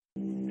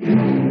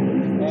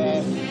Am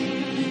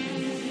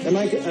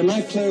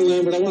I Claire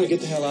Lambert? I want to get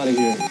the hell out of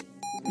here.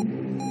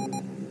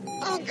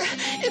 Oh, God,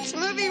 it's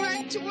moving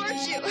right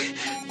towards you.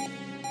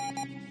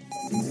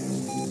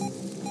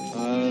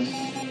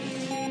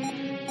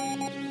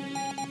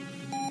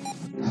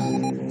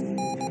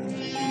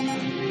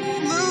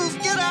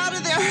 Move, get out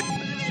of there.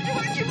 Moving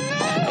towards you, move.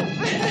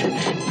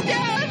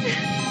 Down,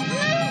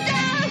 move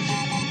down.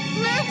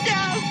 Move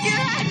down, get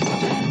out.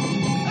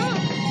 Oh,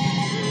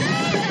 no,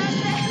 not that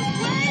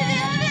way, the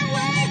other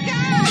way,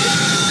 God.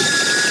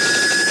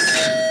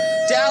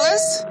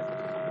 Dallas?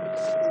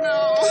 No.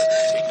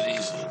 Take it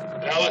easy.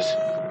 Dallas?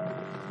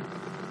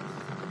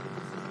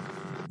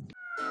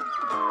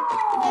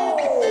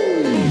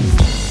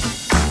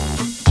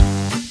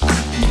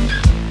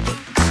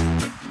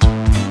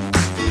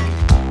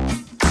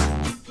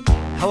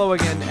 Hello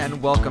again,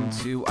 and welcome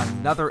to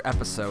another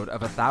episode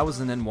of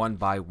 1001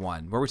 by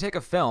One, where we take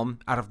a film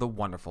out of the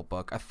wonderful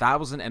book,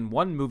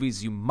 1001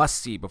 Movies You Must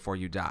See Before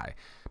You Die,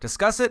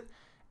 discuss it,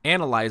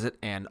 analyze it,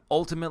 and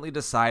ultimately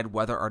decide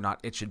whether or not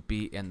it should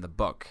be in the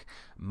book.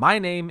 My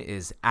name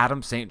is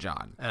Adam St.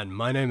 John. And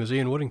my name is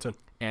Ian Woodington.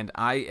 And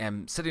I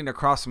am sitting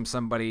across from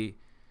somebody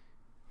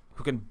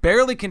who can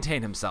barely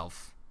contain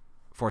himself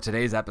for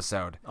today's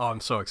episode. Oh,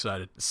 I'm so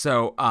excited.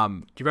 So, do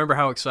you remember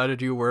how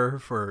excited you were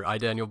for I,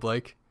 Daniel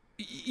Blake?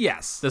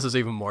 Yes. This is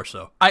even more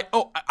so.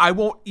 I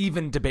won't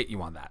even debate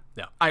you on that.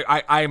 Yeah.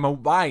 I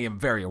am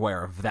very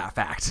aware of that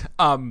fact.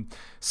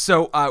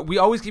 So we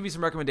always give you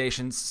some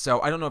recommendations.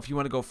 So I don't know if you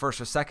want to go first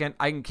or second.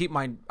 I can keep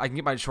mine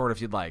short if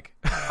you'd like.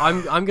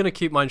 I'm gonna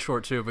keep mine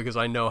short too because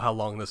I know how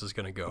long this is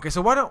gonna go. Okay,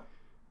 so why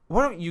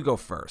don't you go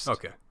first?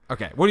 Okay.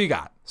 What do you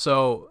got?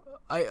 So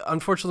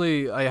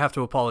unfortunately I have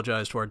to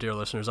apologize to our dear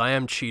listeners. I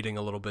am cheating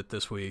a little bit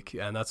this week,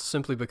 and that's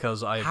simply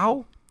because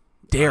How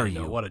dare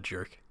you? What a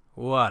jerk.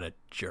 What a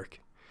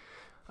jerk.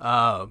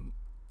 I've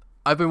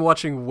been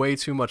watching way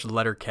too much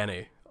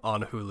Letterkenny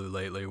on Hulu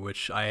lately,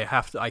 which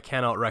I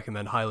cannot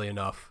recommend highly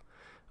enough.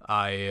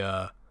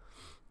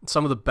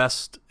 Some of the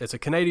best, it's a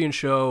Canadian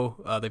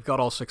show. They've got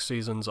all 6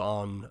 seasons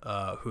on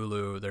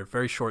Hulu. They're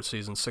very short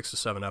seasons, 6 to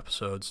 7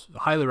 episodes.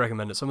 Highly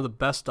recommend it. Some of the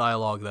best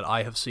dialogue that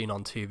I have seen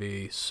on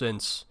TV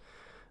since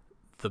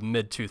the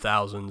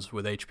mid-2000s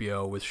with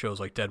HBO, with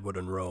shows like Deadwood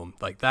and Rome.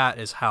 Like, that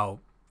is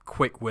how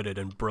quick-witted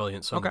and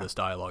brilliant some of this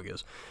dialogue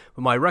is.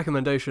 But my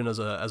recommendation as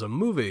a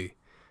movie,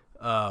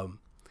 I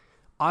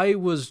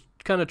was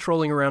kind of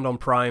trolling around on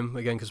Prime,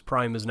 again, because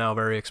Prime is now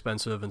very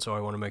expensive, and so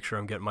I want to make sure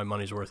I'm getting my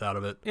money's worth out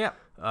of it. Yeah,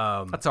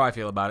 that's how I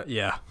feel about it.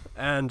 Yeah,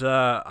 and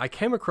I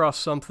came across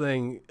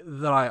something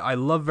that I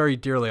love very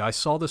dearly. I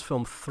saw this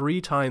film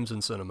 3 times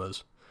in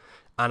cinemas,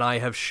 and I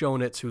have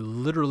shown it to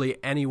literally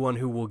anyone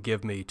who will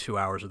give me 2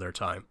 hours of their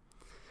time.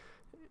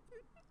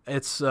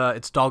 It's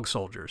Dog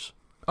Soldiers.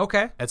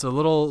 Okay. It's a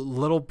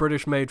little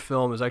British-made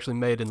film. It was actually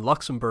made in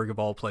Luxembourg, of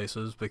all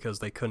places, because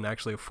they couldn't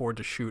actually afford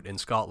to shoot in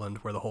Scotland,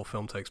 where the whole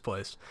film takes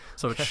place.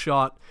 So it's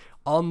shot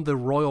on the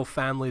royal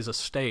family's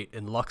estate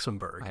in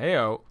Luxembourg.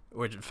 Hey-o.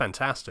 Which is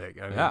fantastic.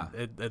 I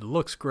mean, it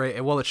looks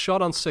great. Well, it's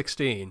shot on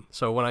 16,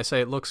 so when I say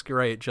it looks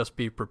great, just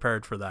be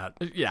prepared for that.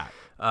 Yeah.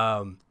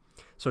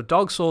 So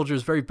Dog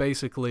Soldiers very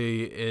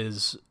basically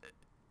is...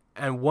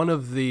 And one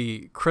of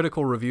the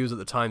critical reviews at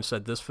the time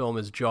said this film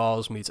is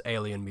Jaws meets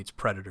Alien meets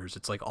Predators.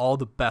 It's like all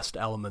the best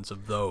elements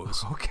of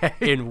those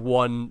in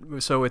one.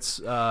 So it's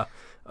a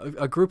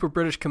group of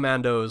British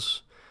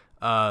commandos.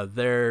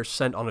 They're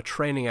sent on a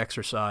training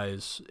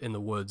exercise in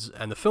the woods,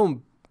 and the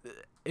film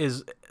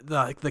is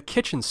the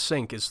kitchen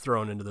sink is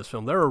thrown into this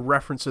film. There are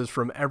references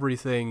from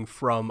everything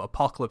from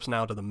Apocalypse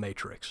Now to The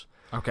Matrix.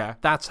 Okay.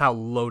 That's how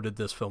loaded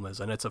this film is,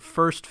 and it's a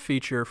first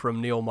feature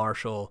from Neil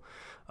Marshall,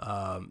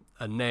 a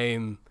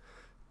name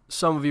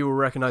some of you will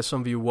recognize,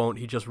 some of you won't.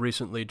 He just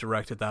recently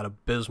directed that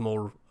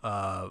abysmal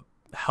Hellboy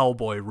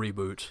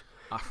reboot.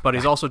 But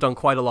he's also done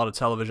quite a lot of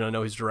television. I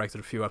know he's directed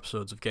a few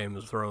episodes of Game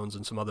of Thrones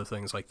and some other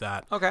things like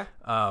that. Okay.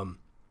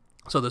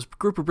 So this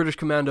group of British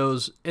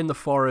commandos in the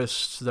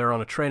forest, they're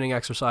on a training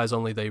exercise,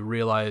 only they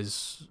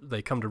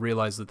come to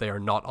realize that they are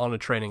not on a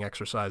training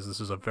exercise. This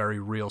is a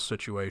very real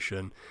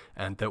situation,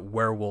 and that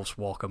werewolves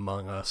walk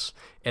among us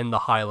in the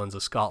Highlands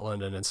of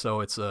Scotland. And so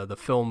it's the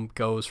film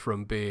goes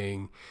from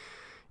being,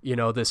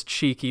 this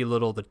cheeky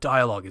little, the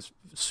dialogue is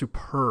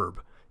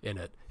superb in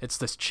it. It's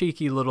this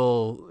cheeky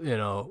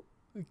little,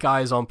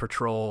 guys on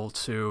patrol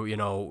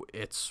to,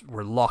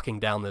 we're locking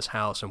down this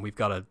house and we've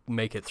got to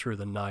make it through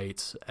the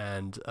night.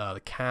 And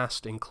the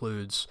cast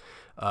includes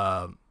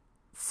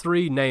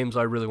 3 names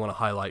I really want to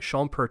highlight.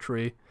 Sean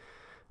Pertwee,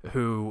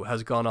 who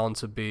has gone on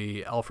to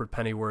be Alfred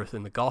Pennyworth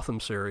in the Gotham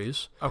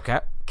series. Okay.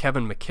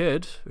 Kevin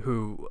McKidd,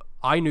 who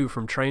I knew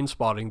from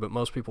Trainspotting, but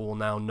most people will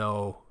now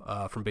know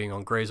from being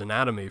on Grey's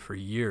Anatomy for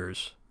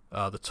years,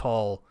 the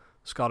tall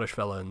Scottish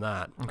fella in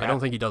that. Okay. I don't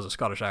think he does a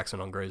Scottish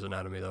accent on Grey's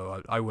Anatomy,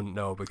 though. I wouldn't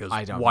know, because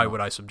why would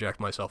I subject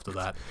myself to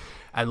that?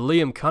 And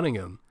Liam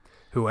Cunningham,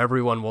 who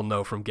everyone will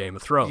know from Game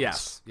of Thrones.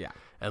 Yes, yeah.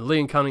 And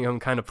Liam Cunningham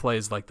kind of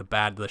plays like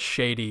the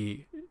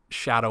shady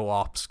shadow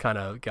ops kind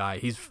of guy.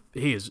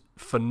 He is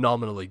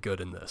phenomenally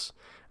good in this.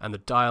 And the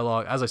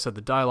dialogue, as I said,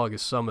 the dialogue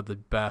is some of the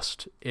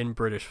best in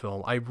British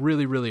film. I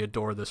really, really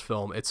adore this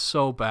film. It's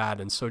so bad,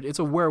 and so it's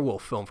a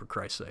werewolf film, for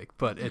Christ's sake.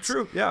 But it's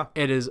True, yeah.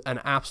 It is an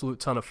absolute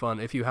ton of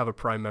fun. If you have a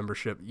Prime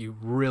membership, you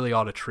really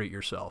ought to treat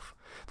yourself.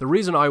 The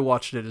reason I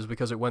watched it is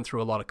because it went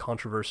through a lot of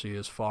controversy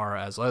as far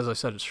as I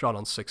said, it's shot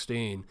on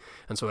 16,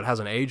 and so it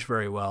hasn't aged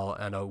very well,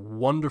 and a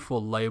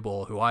wonderful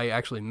label who I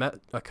actually met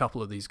a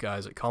couple of these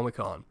guys at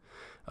Comic-Con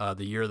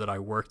the year that I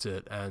worked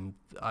it, and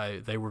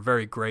they were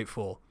very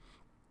grateful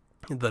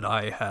that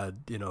I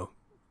had,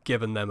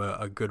 given them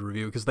a good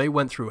review, because they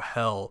went through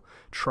hell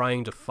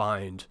trying to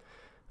find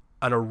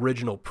an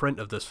original print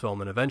of this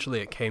film, and eventually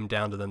it came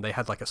down to them. They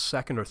had like a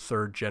second or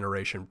third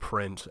generation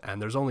print,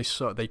 and there's only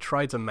they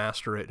tried to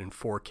master it in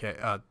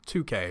 4K,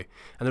 2K,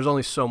 and there's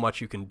only so much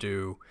you can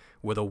do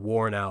with a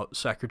worn out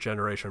second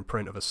generation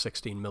print of a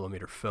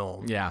 16mm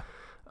film. Yeah.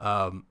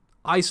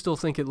 I still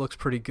think it looks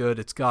pretty good.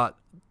 It's got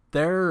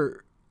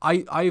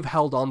I've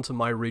held on to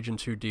my Region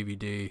 2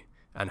 DVD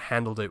and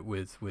handled it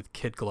with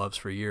kid gloves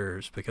for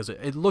years because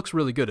it looks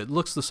really good. It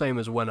looks the same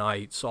as when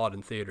I saw it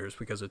in theaters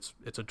because it's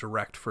a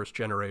direct first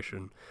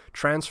generation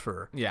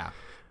transfer. Yeah.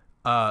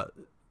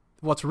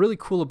 What's really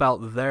cool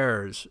about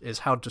theirs is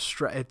how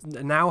it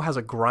now has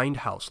a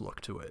grindhouse look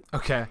to it.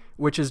 Okay.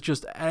 Which is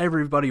just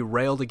everybody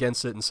railed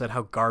against it and said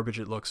how garbage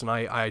it looks. And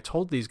I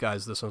told these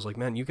guys this. I was like,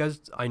 man,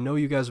 I know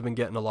you guys have been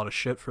getting a lot of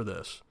shit for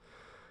this.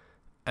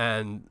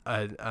 And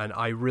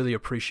I really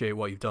appreciate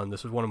what you've done.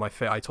 This is one of my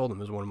I told them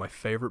this is one of my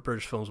favorite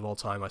British films of all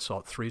time. I saw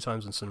it 3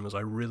 times in cinemas. I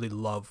really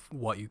love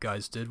what you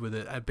guys did with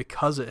it, and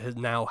because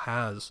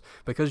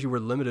because you were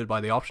limited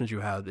by the options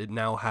you had, it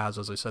now has,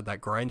 as I said, that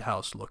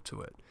grindhouse look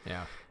to it.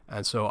 Yeah.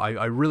 And so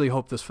I really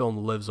hope this film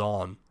lives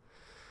on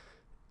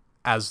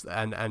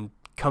and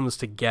comes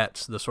to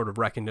get the sort of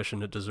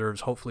recognition it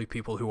deserves. Hopefully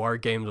people who are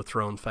Game of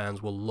Thrones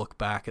fans will look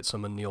back at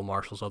some of Neil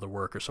Marshall's other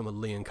work or some of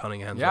Liam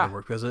Cunningham's other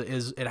work, because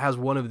it has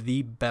one of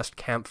the best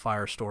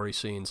campfire story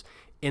scenes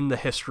in the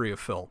history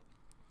of film.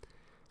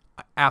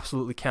 I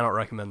absolutely cannot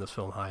recommend this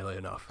film highly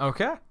enough.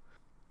 Okay.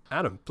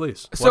 Adam,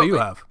 please. What do you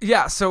have?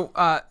 Yeah, so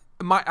I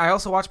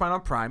also watched mine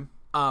on Prime.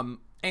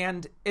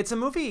 And it's a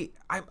movie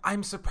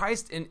I'm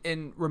surprised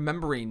in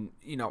remembering,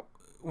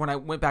 when I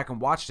went back and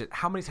watched it,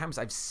 how many times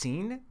I've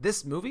seen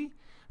this movie.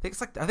 I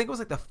think it was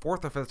like the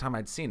 4th or 5th time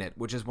I'd seen it,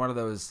 which is one of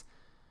those.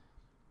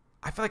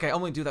 I feel like I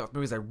only do that with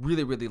movies I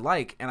really, really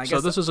like, and I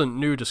guess this isn't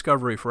new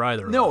discovery for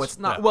either. No, of us. It's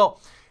not. Yeah.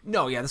 Well,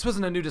 no, yeah, this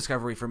wasn't a new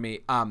discovery for me.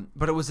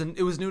 But it was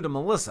new to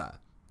Melissa.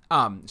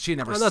 She had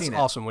never seen it. That's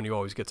awesome when you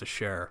always get to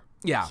share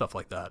stuff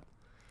like that.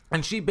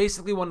 And she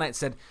basically one night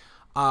said,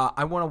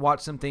 "I want to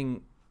watch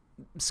something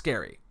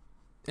scary."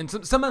 And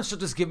sometimes she'll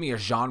just give me a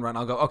genre, and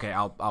I'll go, "Okay,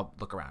 I'll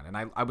look around."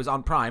 And I was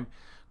on Prime,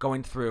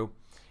 going through.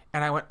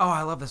 And I went, "Oh,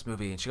 I love this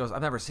movie." And she goes,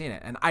 "I've never seen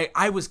it." And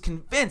I was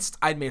convinced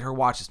I'd made her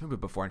watch this movie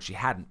before, and she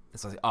hadn't.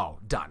 And so I was like, "Oh,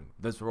 done.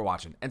 This is what we're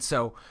watching." And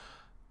so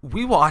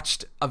we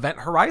watched Event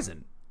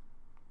Horizon.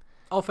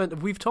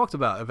 We've talked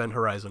about Event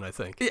Horizon, I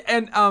think.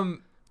 And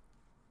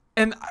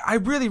I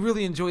really,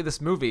 really enjoy this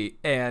movie.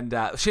 And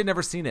she had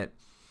never seen it.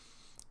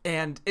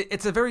 And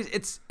it's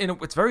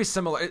very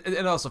similar.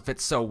 It also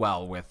fits so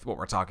well with what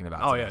we're talking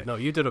about. Oh, today. yeah. No,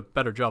 you did a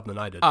better job than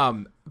I did.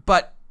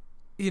 But...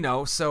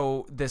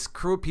 so this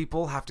crew of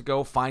people have to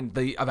go find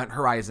the Event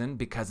Horizon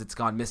because it's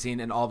gone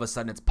missing, and all of a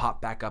sudden it's popped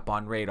back up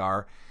on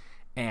radar.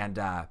 And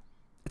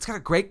it's got a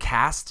great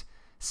cast.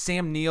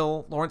 Sam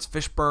Neill, Lawrence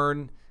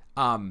Fishburne,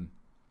 and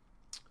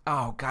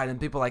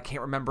people I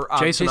can't remember.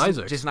 Jason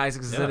Isaacs. Jason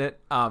Isaacs is in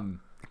it. A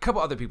couple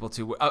other people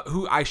too,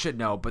 who I should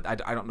know, but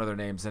I don't know their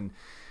names. And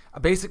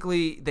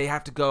basically they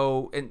have to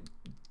go and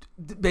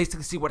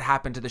basically see what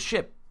happened to the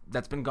ship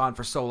that's been gone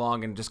for so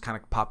long and just kind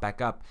of pop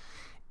back up.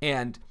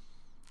 And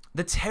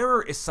the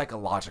terror is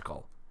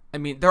psychological. I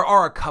mean, there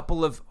are a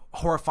couple of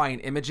horrifying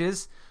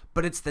images,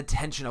 but it's the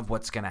tension of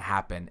what's going to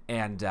happen.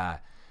 And I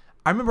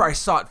remember I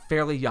saw it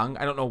fairly young.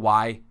 I don't know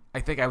why. I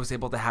think I was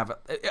able to have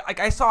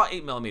I saw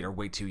 8mm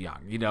way too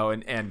young,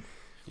 and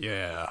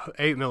yeah,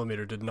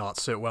 8mm did not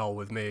sit well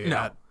with me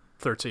at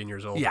 13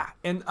 years old. Yeah,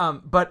 and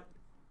but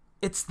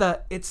it's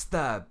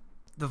the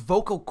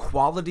vocal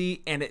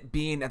quality and it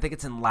being, I think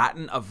it's in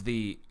Latin, of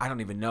the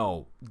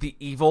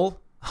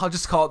evil. I'll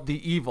just call it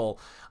the evil.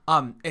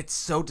 It's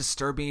so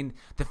disturbing.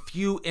 The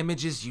few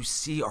images you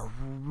see are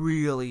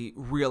really,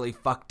 really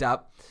fucked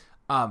up.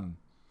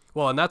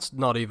 Well, and that's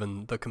not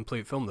even the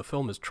complete film. The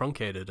film is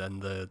truncated,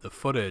 and the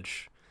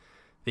footage,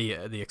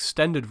 the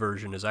extended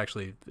version is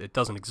actually, it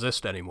doesn't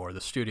exist anymore.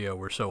 The studio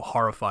were so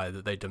horrified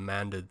that they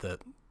demanded that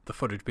the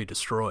footage be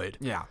destroyed.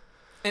 Yeah.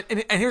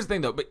 And here's the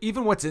thing, though. But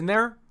even what's in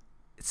there,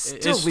 it's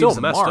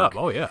still messed up.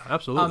 Oh, yeah,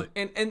 absolutely.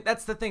 And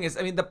that's the thing is,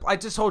 I mean, I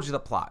just told you the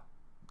plot.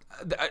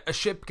 A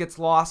ship gets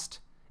lost.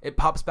 It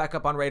pops back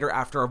up on radar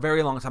after a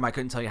very long time. I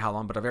couldn't tell you how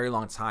long, but a very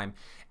long time.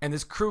 And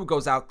this crew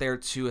goes out there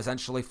to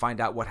essentially find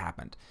out what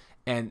happened.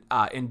 And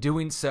in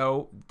doing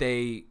so,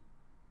 they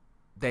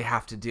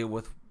have to deal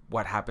with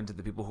what happened to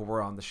the people who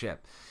were on the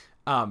ship.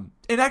 And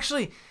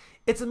actually,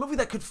 it's a movie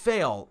that could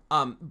fail,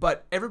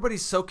 but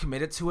everybody's so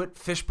committed to it.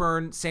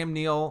 Fishburne, Sam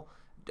Neill,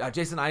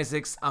 Jason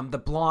Isaacs, the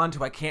blonde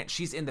who I can't.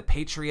 She's in The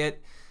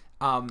Patriot.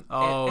 Yeah.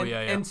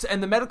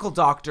 And the medical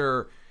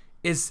doctor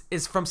is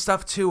from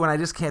stuff too, and I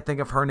just can't think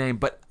of her name.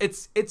 But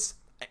it's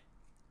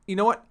you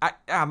know what?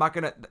 I'm not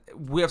gonna.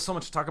 We have so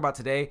much to talk about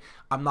today.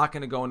 I'm not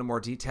gonna go into more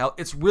detail.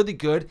 It's really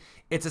good.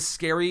 It's a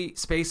scary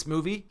space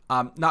movie.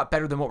 Not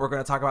better than what we're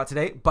gonna talk about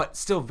today, but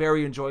still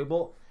very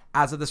enjoyable.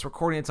 As of this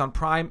recording, it's on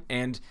Prime,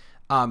 and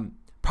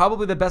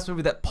probably the best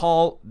movie that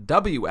Paul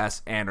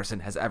W.S.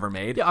 Anderson has ever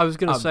made. Yeah, I was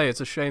gonna say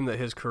it's a shame that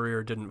his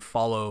career didn't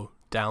follow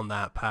down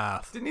that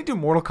path. Didn't he do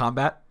Mortal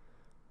Kombat?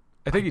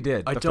 I think he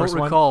did. I the don't first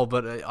one. recall,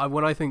 but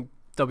when I think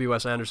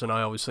W.S. Anderson,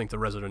 I always think the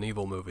Resident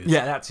Evil movies.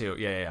 Yeah, that too.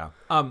 Yeah.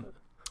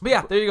 But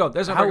yeah, there you go.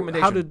 There's a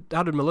recommendation.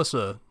 How did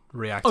Melissa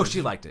react? Oh,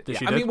 she liked it. Did yeah.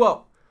 she? I mean,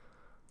 well,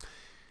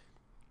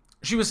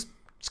 she was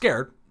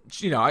scared.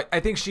 I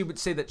think she would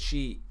say that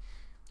she.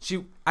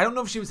 I don't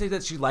know if she would say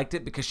that she liked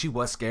it because she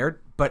was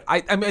scared, but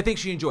I mean, I think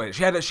she enjoyed it.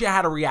 She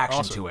had a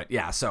reaction to it.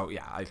 Yeah. So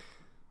yeah.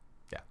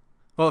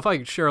 Well, if I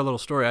could share a little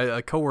story,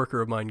 a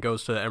coworker of mine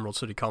goes to Emerald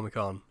City Comic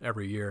Con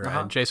every year,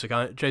 and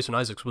Jason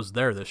Isaacs was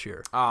there this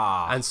year.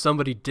 And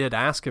somebody did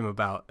ask him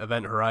about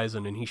Event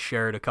Horizon, and he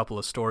shared a couple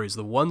of stories.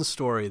 The one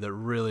story that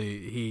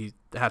really he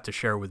had to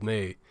share with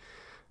me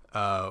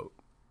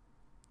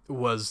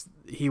was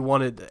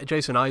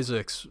Jason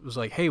Isaacs was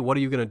like, "Hey, what are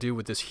you going to do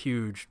with this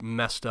huge,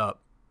 messed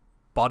up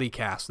body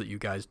cast that you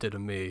guys did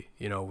of me?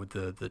 With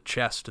the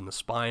chest and the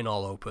spine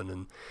all open,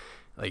 and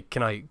like,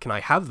 can I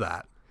have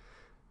that?"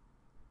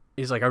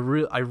 He's like, I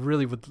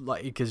really would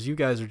like, because you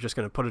guys are just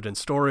going to put it in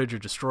storage or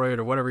destroy it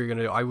or whatever you're going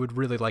to do. I would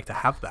really like to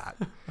have that.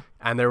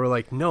 And they were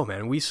like, no,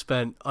 man, we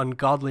spent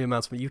ungodly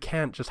amounts, but you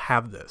can't just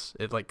have this.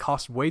 It like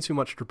cost way too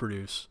much to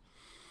produce.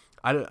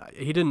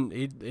 He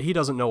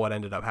doesn't know what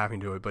ended up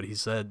happening to it, but he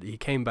said he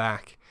came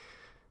back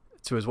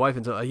to his wife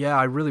and said, yeah,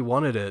 I really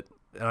wanted it.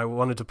 And I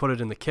wanted to put it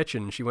in the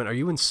kitchen. She went, are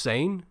you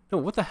insane? No,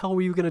 what the hell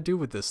were you going to do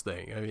with this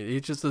thing? I mean,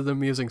 it's just an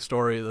amusing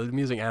story, the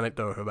amusing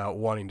anecdote about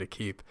wanting to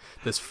keep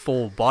this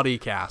full body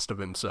cast of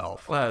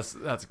himself. Well,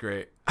 that's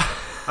great.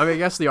 I mean, I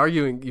guess the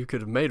argument you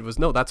could have made was,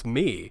 no, that's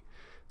me.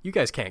 You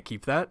guys can't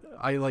keep that.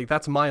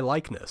 That's my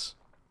likeness.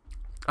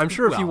 I'm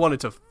sure if you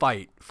wanted to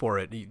fight for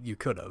it, you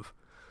could have.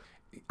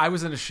 I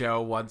was in a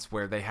show once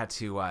where they had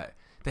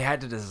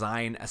to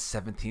design a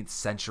 17th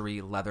century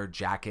leather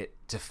jacket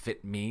to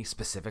fit me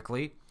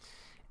specifically.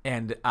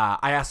 And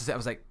I asked this, I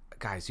was like,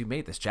 guys, you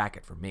made this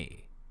jacket for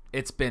me.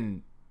 It's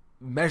been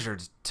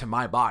measured to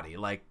my body.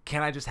 Like,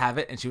 can I just have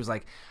it? And she was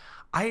like,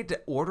 I had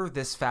to order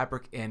this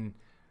fabric in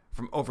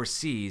from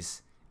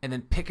overseas and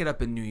then pick it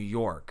up in New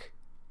York.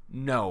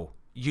 No,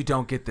 you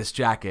don't get this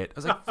jacket. I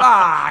was like,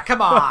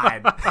 come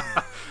on.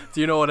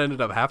 Do you know what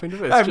ended up happening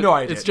to it? I have no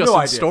idea. It's just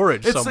in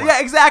storage somewhere. Yeah,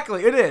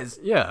 exactly. It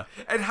is. Yeah.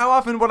 And how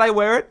often would I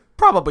wear it?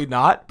 Probably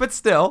not, but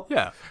still.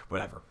 Yeah.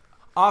 Whatever.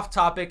 Off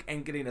topic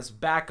and getting us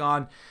back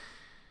on.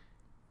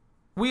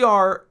 Is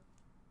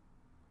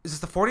this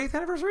the 40th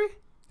anniversary?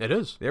 It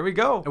is. There we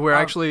go. And we're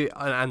actually,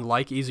 and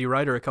like Easy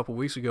Rider a couple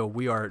weeks ago,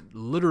 we are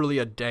literally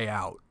a day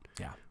out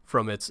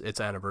from its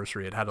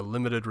anniversary. It had a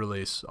limited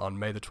release on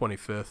May the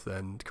 25th,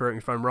 and correct me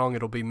if I'm wrong,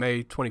 it'll be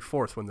May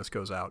 24th when this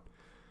goes out.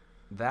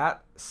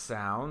 That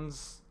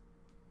sounds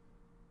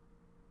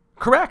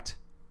correct.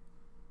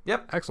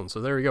 Yep. Excellent. So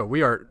there we go.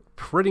 We are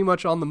pretty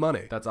much on the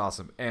money. That's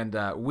awesome. And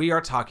we are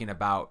talking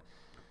about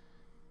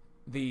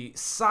the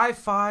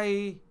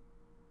sci-fi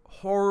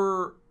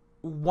horror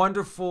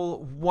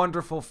wonderful,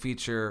 wonderful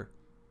feature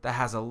that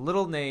has a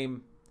little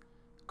name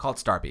called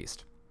Star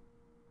Beast.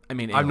 I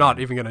mean, I'm not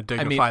even going to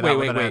dignify that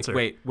with an answer.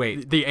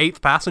 Wait. The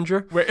eighth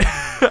passenger? Wait.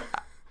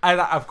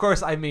 Of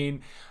course, I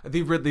mean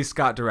the Ridley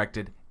Scott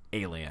directed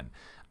Alien.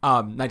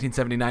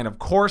 1979, of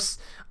course.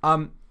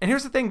 And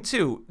here's the thing,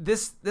 too.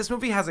 This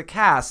movie has a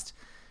cast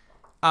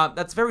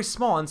that's very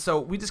small, and so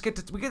we get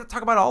to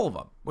talk about all of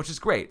them, which is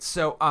great.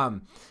 So,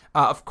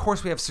 of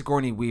course, we have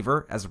Sigourney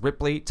Weaver as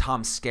Ripley,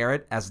 Tom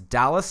Skerritt as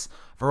Dallas,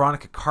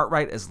 Veronica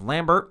Cartwright as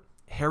Lambert,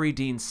 Harry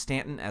Dean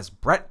Stanton as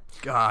Brett.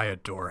 God, I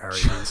adore Harry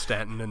Dean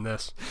Stanton in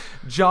this.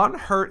 John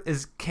Hurt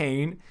as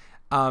Kane,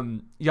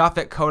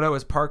 Yaphet Kotto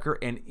as Parker,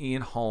 and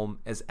Ian Holm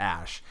as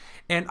Ash.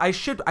 And I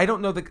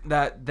don't know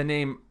the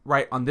name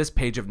right on this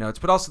page of notes,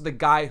 but also the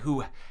guy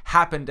who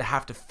happened to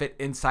have to fit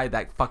inside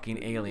that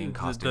fucking alien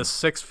costume. The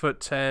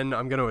 6'10",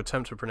 I'm going to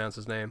attempt to pronounce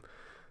his name,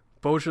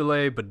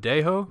 Beaujolais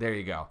Badejo. There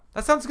you go.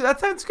 That sounds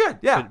good.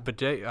 Yeah.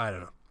 I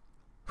don't know.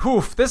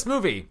 Oof, this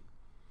movie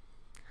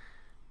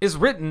is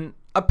written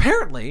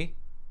apparently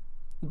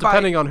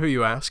depending on who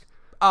you ask.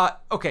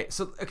 Okay,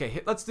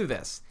 let's do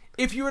this.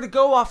 If you were to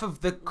go off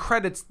of the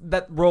credits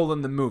that roll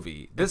in the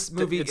movie, this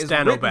movie is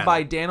written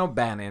by Dan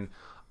O'Bannon,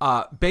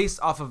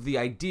 based off of the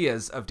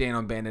ideas of Dan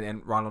O'Bannon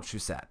and Ronald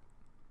Shusett.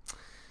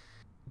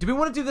 Do we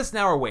want to do this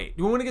now or wait?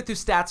 Do we want to get through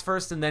stats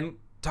first and then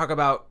talk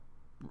about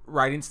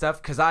writing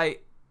stuff? Because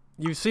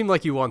you seem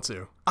like you want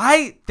to.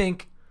 I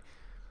think.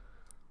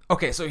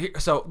 Okay,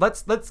 so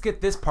let's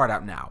get this part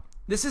out now.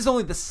 This is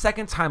only the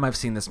second time I've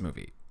seen this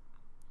movie.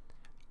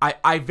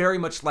 I very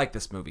much like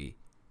this movie.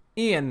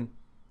 Ian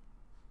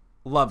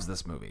loves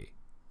this movie.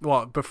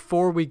 Well,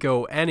 before we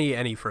go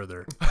any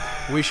further,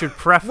 we should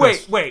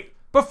preface. Wait.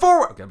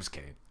 Okay, I'm just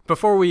kidding.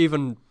 Before we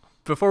even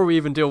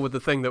deal with the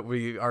thing that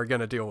we are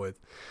going to deal with,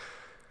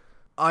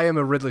 I am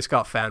a Ridley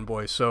Scott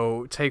fanboy,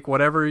 so take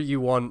whatever you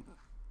want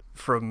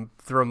from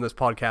this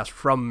podcast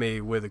from me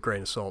with a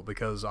grain of salt,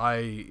 because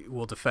I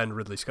will defend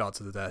Ridley Scott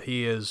to the death.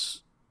 He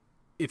is,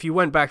 if you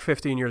went back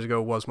 15 years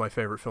ago, was my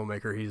favorite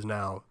filmmaker. He's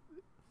now,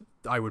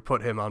 I would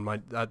put him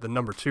on at the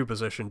number 2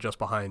 position, just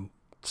behind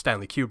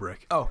Stanley Kubrick.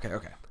 Oh,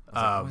 okay.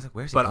 I was like,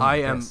 where's he But going I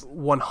with am this?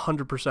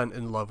 100%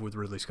 in love with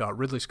Ridley Scott.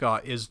 Ridley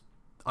Scott is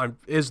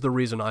the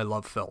reason I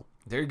love film.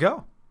 There you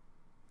go.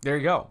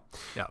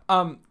 Yeah.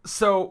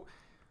 So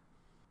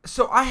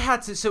I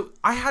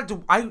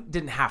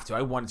didn't have to.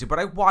 I wanted to, but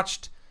I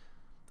watched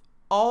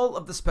all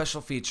of the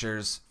special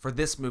features for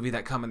this movie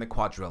that come in the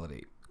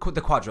quadrilogy.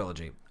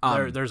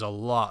 There's a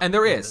lot, and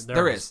there is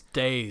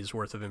days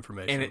worth of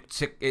information, and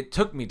it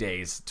took me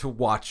days to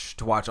watch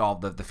all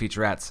the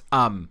featurettes.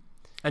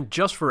 And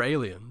just for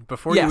Alien,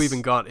 before Yes. you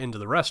even got into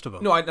the rest of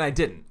them. No, I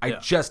didn't. I Yeah.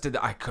 just did.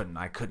 I couldn't.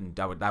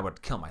 I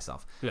would kill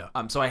myself. Yeah.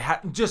 So I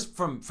had, just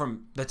from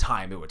the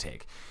time it would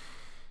take.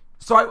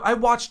 So I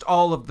watched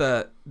all of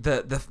the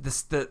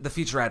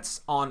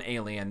featurettes on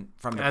Alien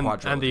from the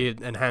quadrilogy. and the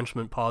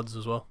enhancement pods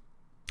as well.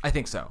 I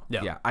think so.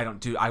 Yeah.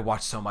 I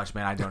watch so much,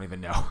 man. I don't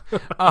even know.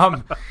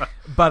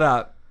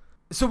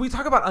 So we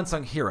talk about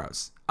unsung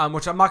heroes,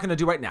 which I'm not going to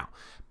do right now.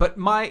 But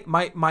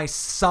my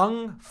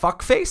sung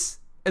fuckface,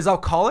 as I'll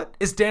call it,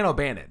 is Dan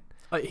O'Bannon.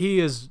 He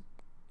is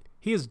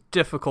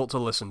difficult to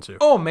listen to.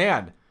 Oh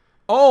man.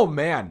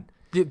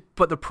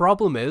 But the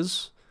problem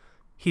is,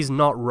 he's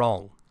not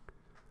wrong.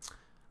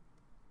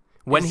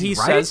 When Is he he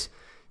right?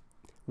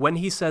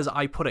 says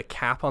I put a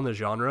cap on the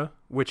genre,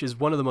 which is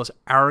one of the most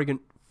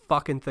arrogant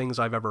fucking things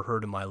I've ever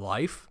heard in my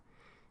life,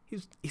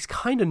 he's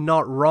kind of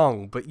not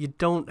wrong, but you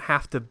don't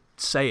have to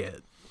say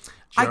it.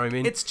 Do you know what I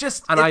mean? It's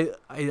just, and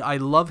I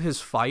love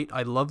his fight.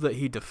 I love that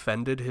he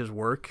defended his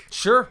work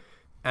sure.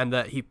 and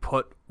that he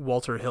put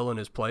Walter Hill in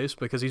his place,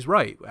 because he's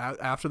right.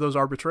 After those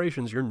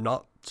arbitrations, you're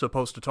not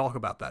supposed to talk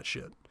about that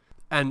shit.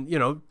 And,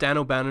 Dan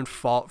O'Bannon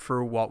fought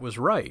for what was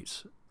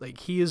right.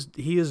 Like, he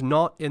is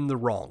not in the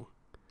wrong,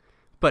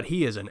 but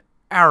he is an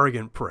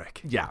arrogant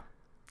prick. Yeah.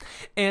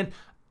 And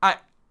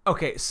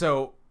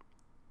so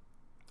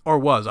Or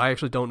was. I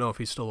actually don't know if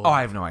he's still alive. Oh,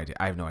 I have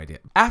no idea.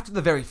 After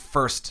the very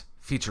first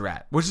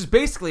featurette, which is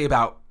basically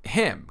about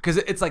him, because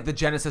it's like the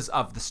genesis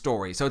of the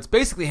story. So it's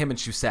basically him and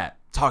Shusett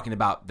talking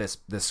about this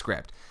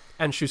script.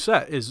 And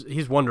Shusett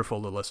he's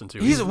wonderful to listen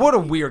to. What a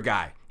weird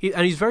guy.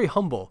 And he's very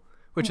humble,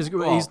 which is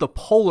he's the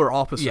polar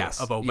opposite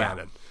Yes, of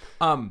O'Bannon.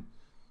 Yeah.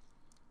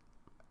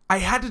 I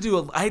had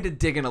to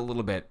dig in a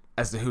little bit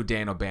as to who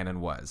Dan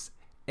O'Bannon was.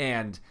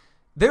 And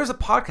there's a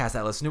podcast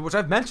I listen to, which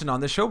I've mentioned on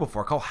this show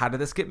before, called How Did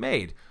This Get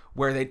Made?,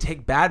 where they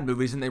take bad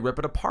movies and they rip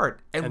it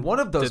apart. And one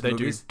of those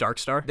movies, do Dark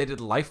Star? they did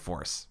Life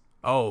Force.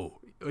 Oh,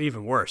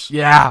 even worse.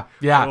 Yeah.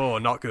 Oh,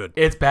 not good.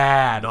 It's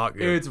bad. Not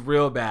good. It's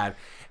real bad.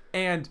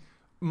 And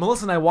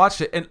Melissa and I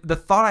watched it, and the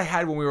thought I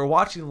had when we were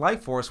watching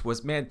Life Force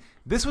was, man,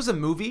 this was a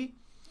movie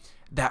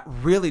that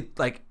really,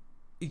 like,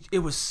 it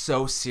was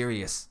so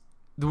serious.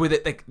 The way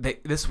that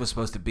this was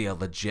supposed to be a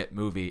legit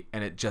movie,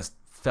 and it just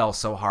fell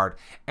so hard.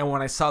 And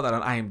when I saw that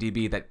on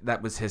IMDb,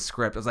 that was his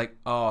script, I was like,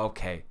 oh,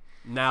 okay.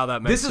 Now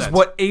that makes sense. This is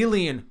what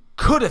Alien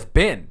could have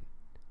been.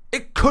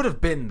 It could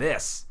have been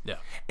this. Yeah.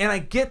 And I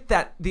get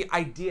that the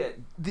idea,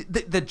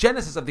 the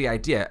genesis of the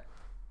idea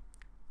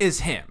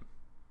is him.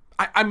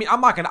 I mean,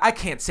 I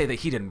can't say that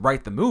he didn't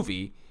write the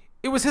movie.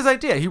 It was his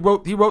idea. He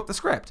wrote the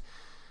script.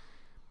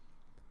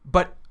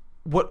 But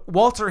what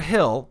Walter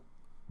Hill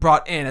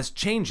brought in as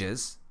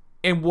changes,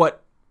 and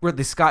what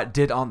Ridley Scott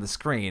did on the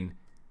screen,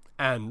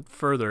 and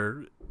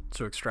further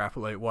to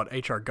extrapolate what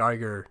H.R.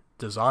 Geiger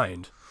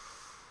designed.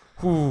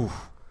 whew,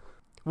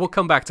 We'll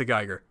come back to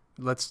Geiger.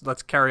 Let's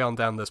carry on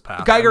down this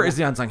path. Geiger is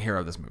the unsung hero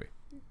of this movie.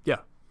 Yeah,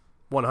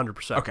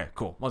 100%. Okay,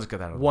 cool. We'll just get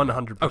that out of the way.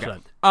 100%.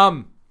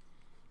 Okay.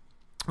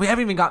 We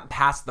haven't even gotten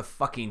past the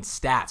fucking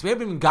stats. We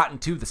haven't even gotten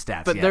to the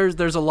stats But yet.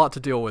 there's a lot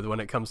to deal with when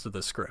it comes to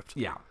this script.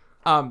 Yeah.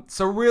 Let's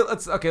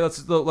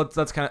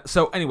kind of.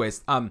 So, anyways,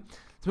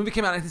 this movie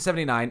came out in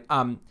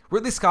 1979.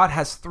 Ridley Scott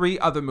has 3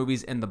 other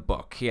movies in the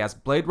book. He has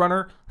Blade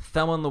Runner,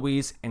 Thelma and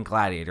Louise, and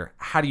Gladiator.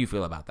 How do you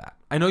feel about that?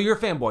 I know you're a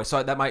fanboy,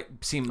 so that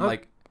might seem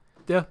like.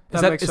 Yeah,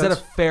 Is makes sense. that a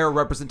fair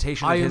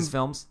representation of his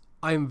films?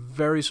 I am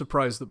very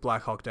surprised that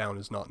Black Hawk Down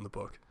is not in the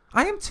book.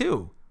 I am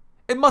too.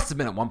 It must have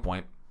been at one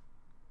point.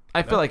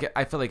 I feel like it.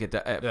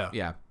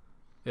 Yeah.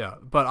 Yeah,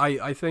 but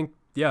I think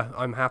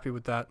I'm happy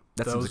with that.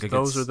 That seems like a good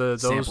those are the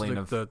sampling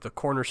of- the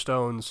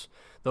cornerstones.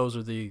 Those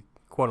are the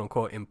quote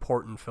unquote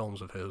important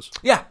films of his.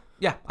 Yeah,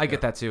 I get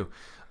that too.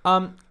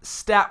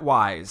 Stat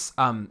wise,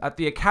 at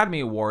the Academy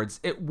Awards,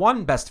 it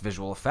won Best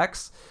Visual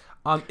Effects.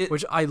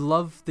 Which I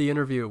love the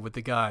interview with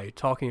the guy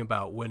talking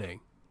about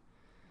winning.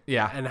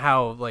 Yeah, And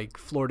how, like,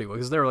 floored he was.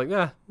 Because they were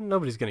like,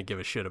 nobody's going to give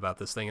a shit about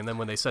this thing. And then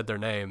when they said their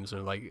names,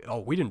 and like, oh,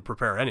 we didn't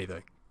prepare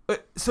anything.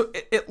 so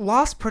it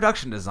lost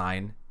production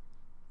design.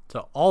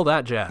 So all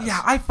that jazz.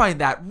 Yeah, I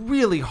find that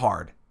really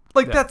hard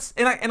Like Yeah. that's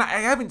and I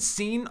haven't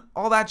seen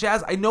all that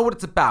jazz. I know what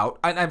it's about.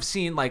 I've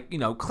seen like,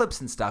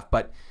 clips and stuff,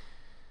 but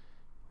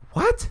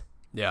what?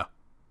 Yeah.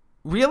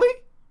 Really?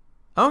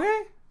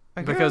 Okay.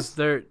 I Because guess.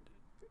 they're,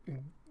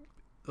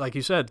 like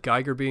you said,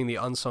 Geiger being the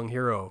unsung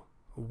hero,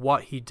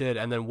 what he did,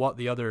 and then what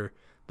the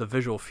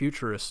visual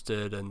futurists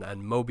did, and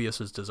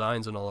Mobius's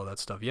designs and all of that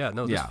stuff. Yeah,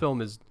 no, this Yeah.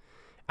 film is,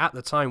 at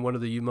the time, one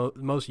of the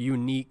most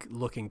unique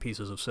looking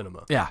pieces of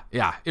cinema.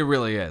 Yeah, it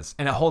really is,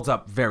 and it holds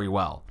up very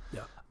well.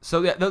 Yeah.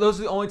 So yeah, those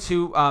are the only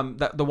two.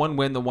 The one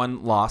win, the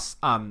one loss.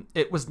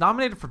 It was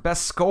nominated for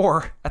best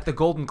score at the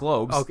Golden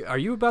Globes. Okay, are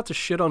you about to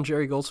shit on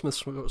Jerry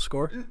Goldsmith's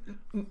score?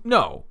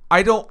 No,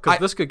 I don't. Because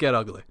this could get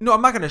ugly. No,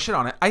 I'm not going to shit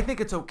on it. I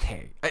think it's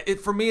okay.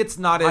 For me, it's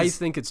not as. I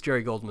think it's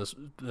Jerry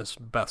Goldsmith's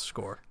best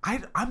score.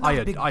 I'm not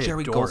a big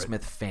Jerry adore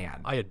Goldsmith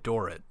fan. I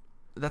adore it.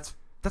 That's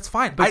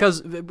fine. Because,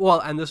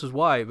 and this is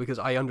why, because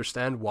I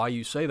understand why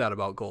you say that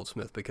about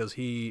Goldsmith, because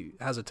he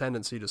has a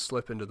tendency to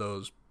slip into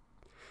those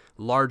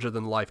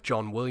larger-than-life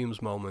John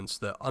Williams moments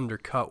that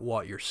undercut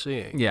what you're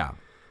seeing. Yeah.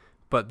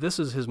 But this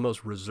is his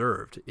most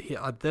reserved.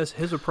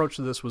 His approach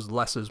to this was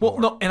less is Well,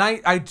 more. no, and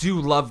I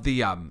do love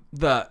the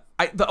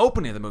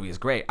opening of the movie is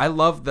great. I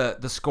love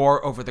the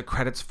score over the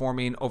credits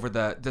forming, over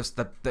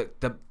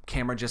the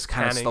camera just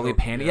kind of Panning slowly over-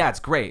 panning. Yeah, it's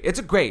great. It's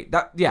a great.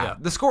 Yeah.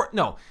 The score.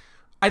 No,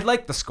 I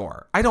like the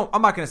score. I'm not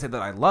going to say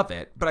that I love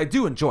it, but I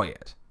do enjoy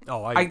it.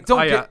 Oh, I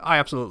don't get- I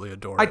absolutely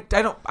adore I it.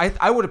 don't.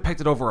 I would have picked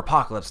it over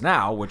Apocalypse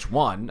Now, which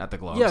won at the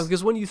Globes. Yeah,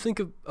 because when you think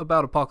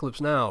about Apocalypse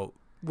Now,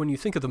 when you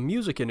think of the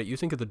music in it, you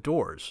think of the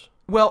Doors.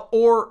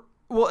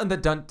 And the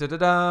dun da da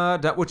da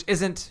da, which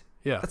isn't.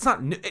 Yeah. It's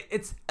not new.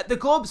 It's the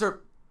Globes are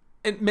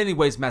in many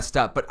ways messed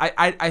up, but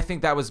I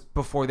think that was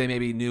before they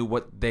maybe knew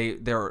what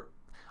their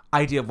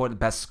idea of what the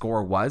best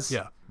score was.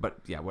 Yeah. But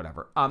yeah,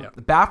 whatever. Yeah.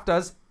 The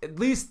BAFTAs, at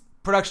least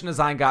production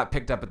design got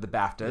picked up at the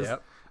BAFTAs.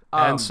 Yep.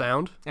 And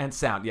sound. And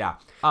sound, yeah.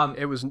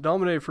 It was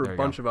nominated for There a you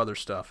bunch go. of other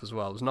stuff as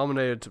well. It was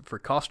nominated for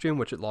costume,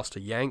 which it lost to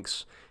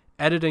Yanks.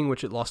 Editing,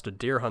 which it lost to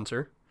Deer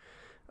Hunter.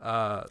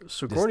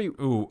 Sigourney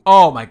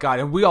Oh my god!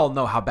 And we all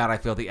know how bad I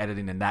feel the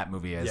editing in that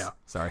movie is. Yeah.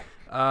 Sorry.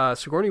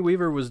 Sigourney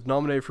Weaver was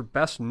nominated for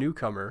Best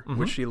Newcomer, Mm-hmm.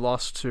 which she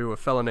lost to a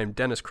fellow named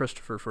Dennis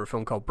Christopher for a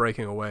film called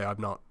Breaking Away I've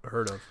not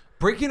heard of.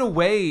 Breaking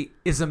Away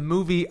is a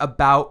movie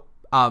about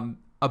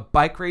a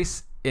bike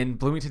race in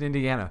Bloomington,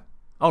 Indiana.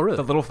 Oh, really?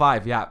 The Little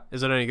Five. Yeah.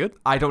 Is it any good?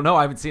 I don't know.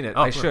 I haven't seen it.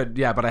 I right. should.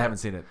 Yeah, but I haven't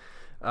seen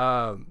it.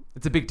 Um,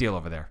 It's a big deal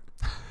over there.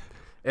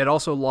 It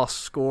also lost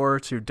score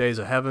to Days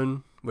of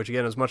Heaven, which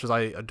again, as much as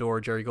I adore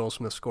Jerry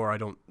Goldsmith's score, I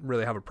don't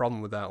really have a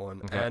problem with that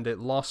one. Okay. And it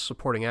lost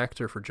supporting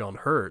actor for John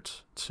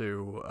Hurt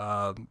to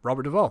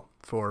Robert Duvall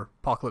for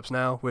Apocalypse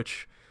Now,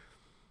 which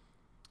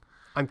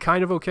I'm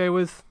kind of okay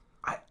with.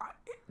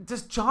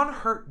 Does John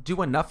Hurt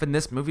do enough in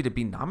this movie to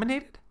be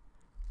nominated?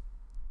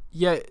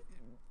 Yeah,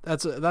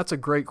 that's a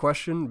great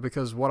question,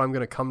 because what I'm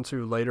going to come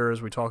to later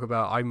as we talk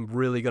about, I'm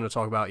really going to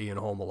talk about Ian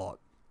Holm a lot.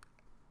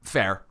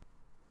 Fair.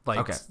 Like,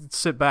 Okay.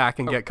 sit back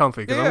and get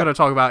comfy, because yeah. I'm going to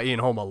talk about Ian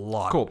Holm a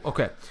lot. Cool.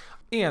 Okay.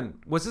 Ian,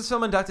 was this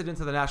film inducted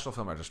into the National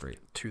Film Registry?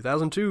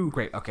 2002.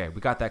 Great. Okay, we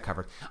got that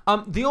covered.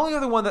 The only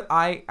other one that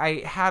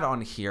I had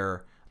on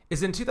here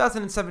is in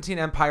 2017.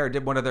 Empire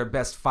did one of their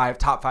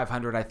top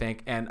 500, I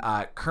think, and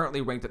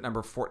currently ranked at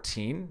number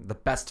 14, the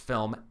best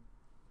film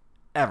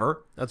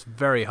ever. That's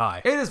very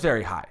high. It is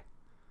very high.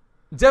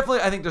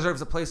 Definitely, I think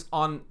deserves a place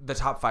on the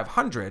top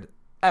 500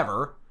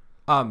 ever.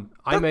 I may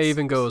That's-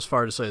 even go as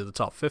far to say the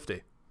top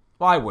 50.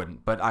 Well, I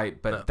wouldn't, but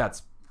No.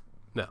 that's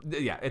No.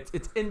 yeah. It's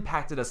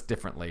impacted us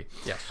differently.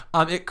 Yes.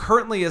 It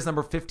currently is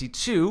number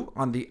 52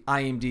 on the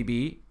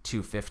IMDb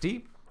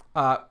 250,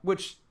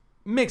 which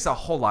makes a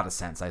whole lot of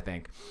sense, I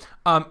think.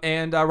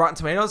 And Rotten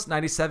Tomatoes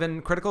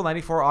 97 critical,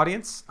 94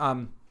 audience.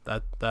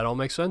 That all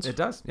makes sense. It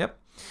does. Yep.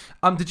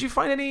 Did you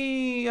find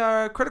any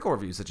critical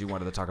reviews that you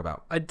wanted to talk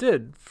about? I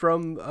did,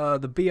 from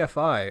the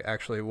BFI,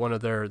 actually, one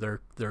of their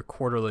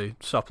quarterly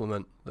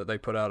supplement that they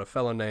put out. A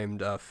fellow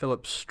named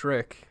Philip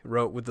Strick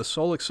wrote, with the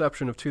sole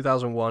exception of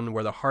 2001,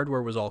 where the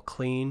hardware was all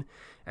clean,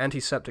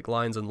 antiseptic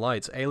lines and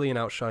lights, Alien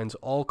outshines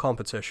all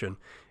competition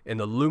in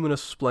the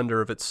luminous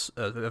splendor of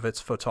its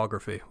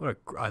photography.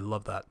 I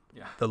love that.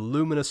 Yeah. The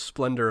luminous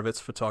splendor of its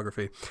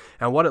photography.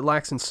 And what it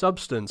lacks in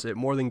substance, it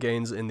more than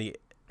gains in the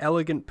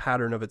elegant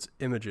pattern of its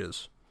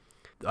images.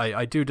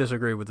 I do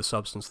disagree with the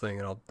substance thing,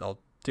 and I'll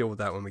deal with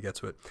that when we get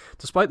to it.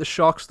 Despite the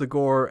shocks, the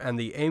gore, and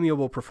the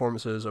amiable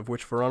performances, of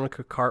which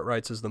Veronica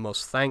Cartwright's is the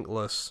most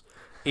thankless,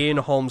 Ian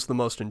Holm's the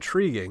most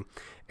intriguing,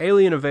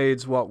 Alien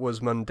evades what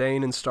was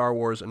mundane in Star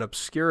Wars and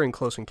obscure in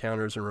Close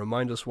Encounters, and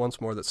reminds us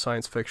once more that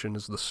science fiction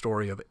is the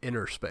story of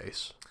inner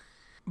space.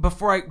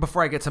 Before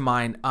I get to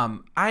mine,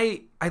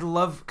 I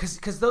love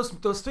because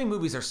those three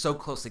movies are so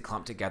closely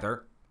clumped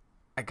together.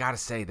 I gotta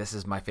say, this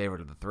is my favorite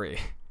of the three.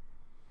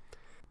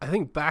 I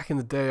think back in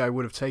the day I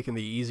would have taken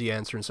the easy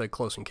answer and said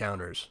Close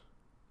Encounters.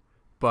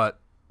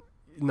 But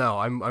no,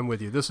 I'm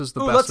with you. This is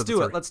the Ooh, best let's of the do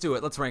three. it. Let's do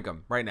it. Let's rank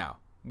them right now.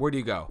 Where do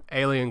you go?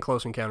 Alien,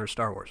 Close Encounters,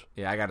 Star Wars.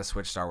 Yeah, I gotta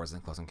switch Star Wars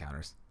and Close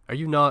Encounters. Are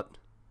you not...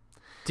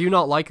 Do you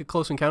not like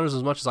Close Encounters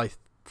as much as I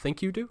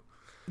think you do?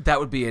 That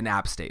would be an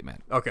apt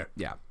statement. Okay,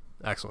 Yeah.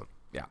 excellent.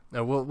 Yeah.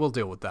 Now we'll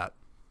deal with that.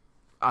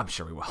 I'm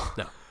sure we will.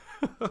 No.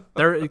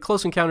 There,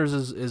 Close Encounters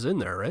is in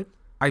there, right?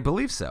 I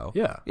believe so.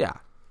 Yeah. Yeah.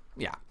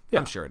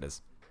 I'm sure it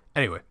is.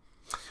 Anyway.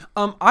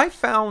 I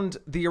found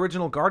the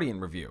original Guardian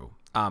review.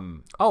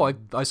 Oh,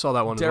 I saw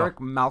that one Derek as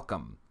well.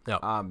 Malcolm.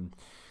 Yeah.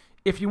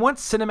 If you want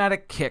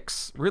cinematic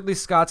kicks, Ridley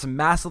Scott's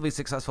massively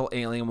successful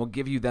Alien will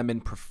give you them in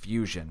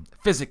profusion.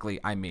 Physically,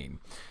 I mean.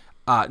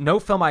 No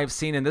film I have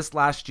seen in this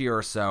last year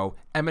or so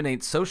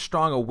emanates so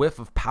strong a whiff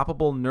of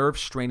palpable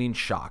nerve-straining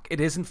shock.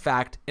 It is, in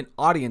fact, an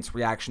audience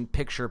reaction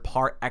picture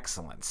par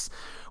excellence,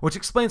 which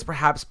explains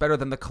perhaps better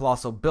than the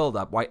colossal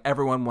build-up why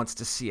everyone wants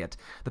to see it.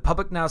 The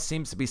public now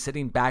seems to be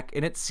sitting back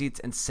in its seats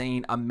and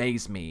saying,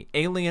 amaze me.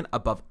 Alien,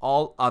 above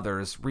all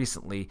others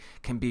recently,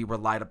 can be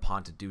relied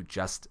upon to do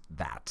just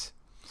that.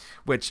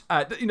 Which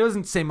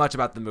doesn't say much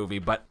about the movie,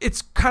 but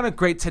it's kind of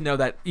great to know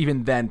that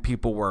even then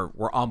people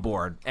were on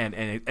board and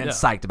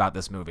psyched about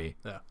this movie.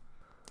 Yeah.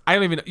 I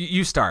don't even.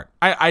 You start.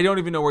 I don't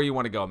even know where you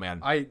want to go,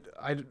 man. I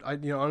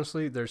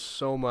honestly, there's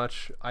so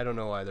much I don't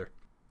know either.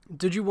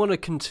 Did you want to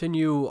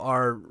continue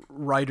our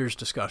writers'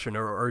 discussion,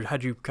 or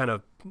had you kind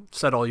of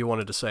said all you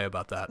wanted to say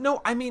about that?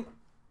 No, I mean,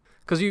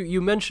 because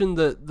you mentioned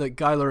that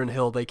Geiler and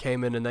Hill, they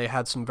came in and they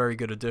had some very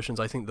good additions.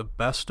 I think the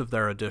best of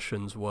their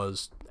additions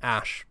was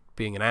Ash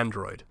being an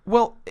android.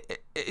 well,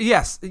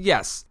 yes.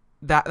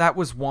 That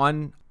was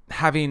one.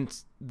 Having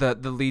the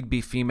lead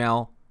be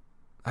female,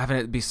 having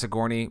it be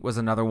Sigourney was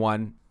another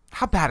one.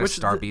 How bad is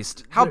Star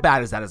Beast? How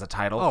bad is that as a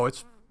title? Oh,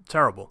 it's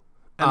terrible.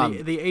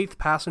 And the Eighth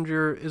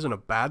Passenger isn't a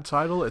bad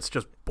title. It's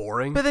just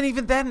boring. But then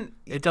even then,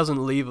 It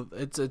doesn't leave.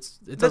 It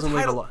doesn't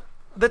leave a lot.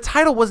 the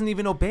title wasn't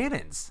even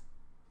O'Bannon's.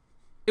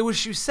 It was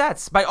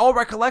Choussette's. By all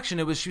recollection,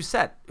 it was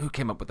Chaussette who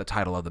came up with the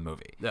title of the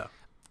movie. Yeah.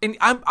 And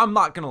I'm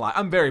not gonna lie,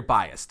 I'm very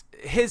biased.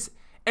 It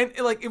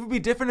would be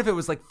different if it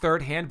was like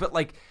third hand, but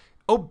like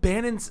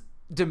O'Bannon's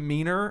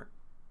demeanor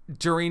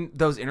during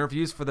those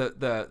interviews for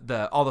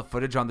the all the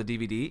footage on the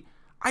DVD,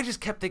 I just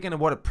kept thinking of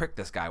what a prick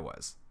this guy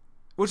was.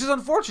 Which is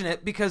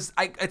unfortunate because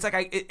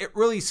it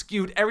really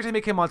skewed every time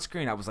he came on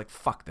screen. I was like,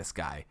 fuck this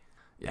guy.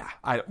 Yeah.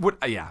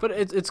 But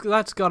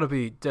that's got to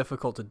be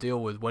difficult to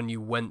deal with when you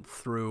went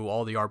through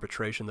all the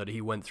arbitration that he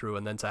went through,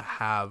 and then to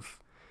have,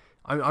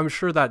 I'm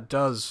sure that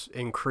does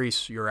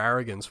increase your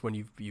arrogance when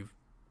you've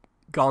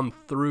gone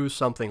through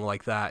something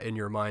like that in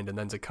your mind, and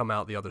then to come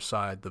out the other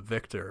side the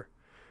victor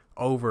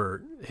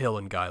over Hill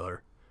and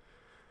Geiler,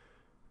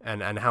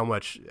 and how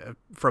much,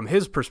 from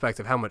his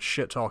perspective, how much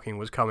shit talking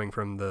was coming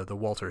from the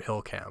Walter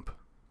Hill camp.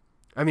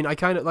 I mean, I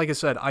kind of, like I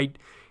said,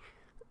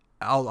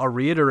 I'll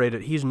reiterate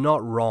it. He's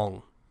not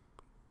wrong,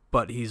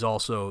 but he's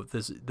also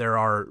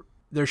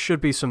there should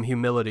be some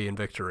humility in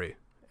victory,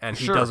 and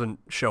he doesn't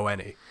show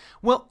any.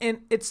 Well,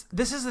 and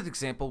this is an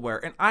example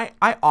where, and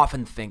I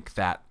often think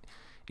that,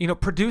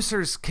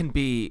 producers can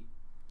be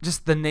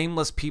just the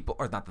nameless people,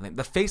 or not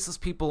the faceless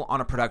people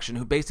on a production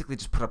who basically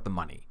just put up the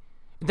money.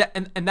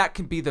 And that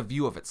can be the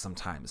view of it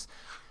sometimes.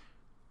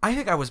 I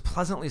think I was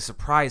pleasantly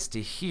surprised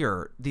to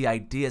hear the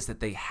ideas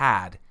that they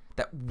had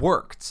that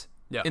worked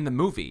in the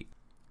movie.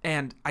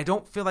 And I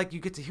don't feel like you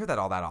get to hear that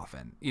all that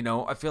often.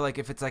 I feel like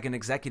if it's like an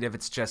executive,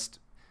 it's just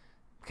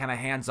kind of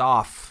hands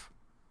off,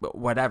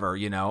 whatever,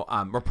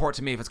 report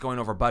to me if it's going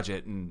over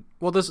budget. And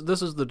well, this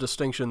is the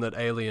distinction that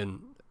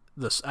Alien,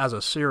 this as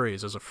a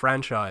series, as a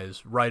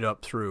franchise, right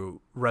up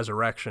through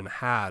Resurrection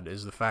had,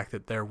 is the fact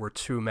that there were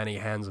too many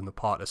hands in the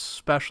pot,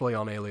 especially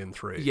on Alien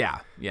 3. Yeah.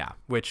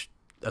 Which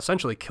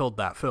essentially killed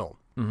that film.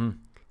 Mm-hmm.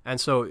 And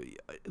so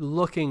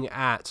looking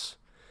at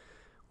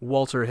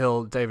Walter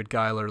Hill, David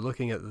Geiler,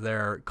 looking at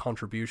their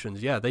contributions,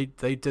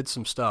 they did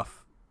some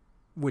stuff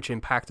which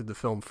impacted the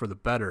film for the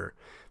better.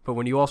 But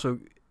when you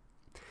also...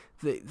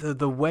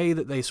 The way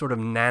that they sort of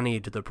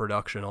nannied the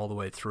production all the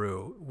way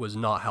through was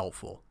not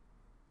helpful.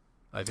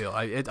 I feel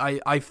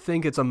I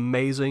think it's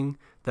amazing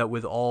that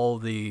with all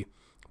the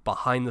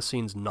behind the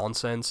scenes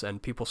nonsense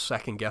and people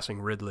second guessing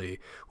Ridley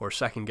or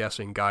second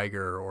guessing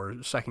Geiger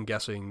or second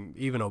guessing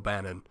even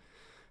O'Bannon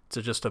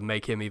to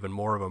make him even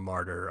more of a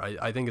martyr.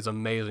 I think it's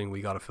amazing we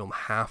got a film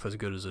half as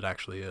good as it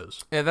actually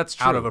is. Yeah, that's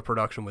true. Out of a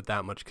production with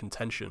that much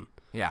contention.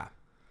 Yeah.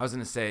 I was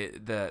going to say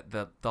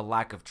the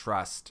lack of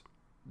trust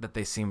that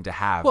they seem to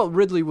have. Well,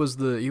 Ridley was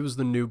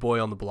the new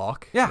boy on the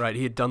block. Yeah. Right.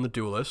 He had done The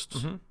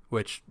Duelists,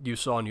 which you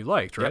saw and you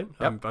liked, right?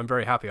 Yep. I'm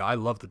very happy. I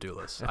love The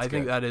Duelists. I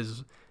think that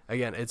is,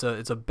 again, it's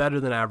a better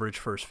than average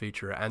first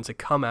feature, and to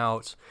come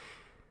out,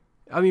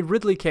 I mean,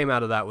 Ridley came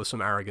out of that with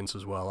some arrogance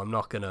as well. I'm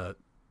not gonna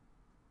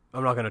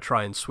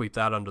try and sweep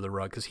that under the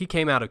rug, because he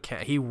came out of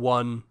Cannes. He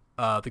won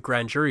the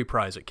Grand Jury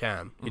Prize at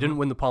Cannes. He didn't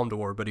win the Palme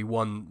d'Or, but he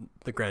won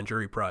the Grand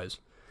Jury Prize.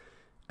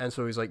 And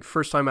so he's like,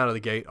 first time out of the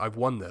gate, I've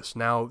won this.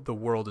 Now the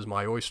world is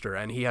my oyster.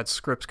 And he had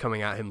scripts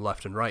coming at him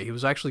left and right. He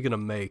was actually going to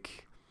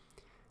make...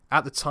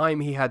 At the time,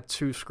 he had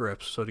 2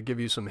 scripts. So to give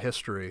you some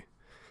history,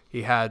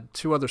 he had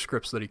 2 other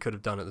scripts that he could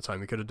have done at the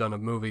time. He could have done a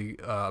movie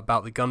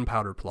about the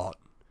gunpowder plot,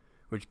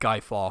 which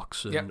Guy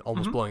Fawkes and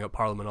almost blowing up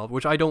Parliament,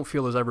 which I don't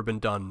feel has ever been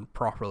done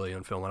properly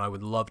in film. And I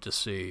would love to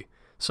see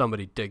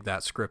somebody dig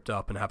that script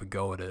up and have a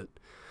go at it.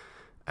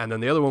 And then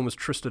the other one was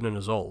Tristan and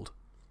Isolde.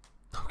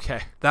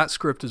 Okay. That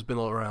script has been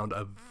around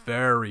a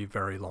very,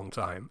 very long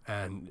time,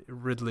 and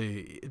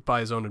Ridley,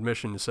 by his own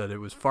admission, said it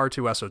was far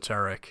too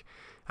esoteric,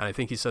 and I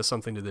think he says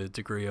something to the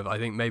degree of, I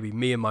think maybe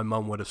me and my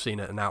mum would have seen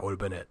it, and that would have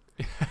been it.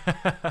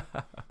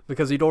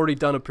 Because he'd already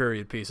done a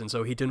period piece, and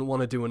so he didn't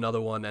want to do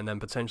another one and then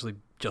potentially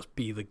just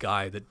be the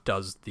guy that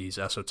does these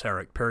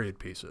esoteric period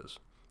pieces.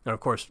 And of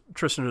course,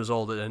 Tristan and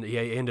Isolde, and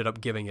he ended up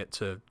giving it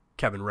to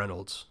Kevin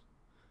Reynolds,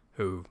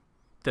 who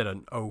did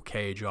an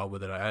okay job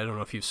with it. I don't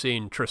know if you've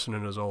seen Tristan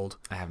and Isolde.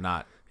 I have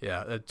not.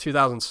 Yeah,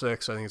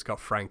 2006. I think it's got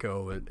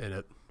Franco in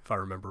it, if I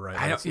remember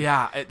right.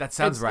 That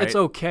sounds right. It's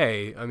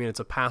okay. I mean,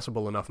 it's a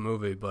passable enough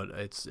movie, but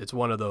it's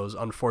one of those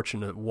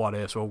unfortunate what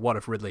ifs. Well, what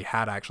if Ridley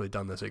had actually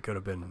done this? It could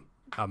have been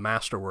a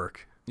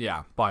masterwork.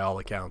 Yeah, by all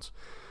accounts.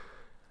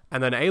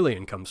 And then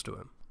Alien comes to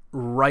him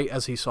right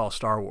as he saw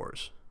Star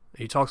Wars.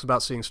 He talks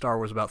about seeing Star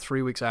Wars about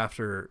 3 weeks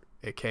after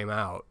it came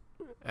out,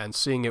 and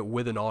seeing it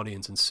with an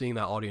audience and seeing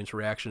that audience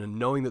reaction and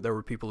knowing that there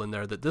were people in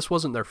there that this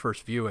wasn't their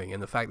first viewing,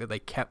 and the fact that they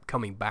kept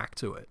coming back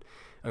to it.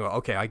 I go,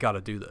 okay, I got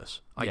to do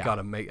this. I got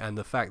to make, and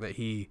the fact that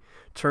he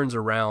turns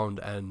around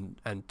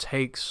and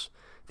takes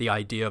the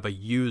idea of a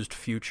used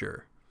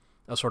future,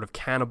 a sort of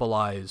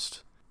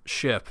cannibalized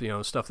ship,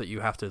 stuff that you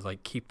have to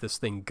like keep this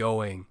thing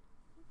going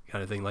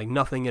kind of thing. Like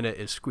nothing in it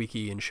is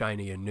squeaky and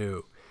shiny and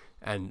new,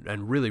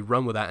 and really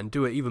run with that and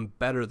do it even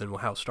better than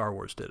how Star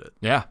Wars did it.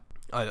 Yeah.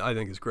 I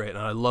think it's great, and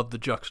I love the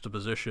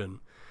juxtaposition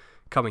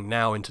coming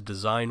now into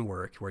design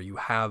work where you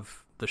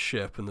have the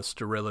ship and the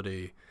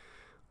sterility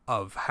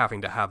of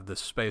having to have this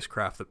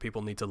spacecraft that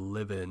people need to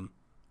live in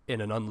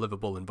an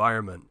unlivable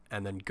environment,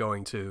 and then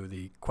going to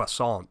the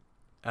Croissant,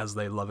 as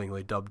they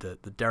lovingly dubbed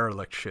it, the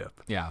derelict ship.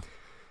 Yeah.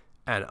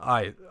 And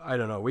I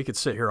don't know, we could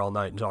sit here all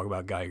night and talk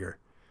about Geiger.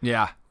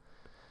 Yeah.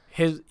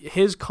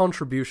 His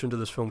contribution to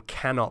this film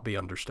cannot be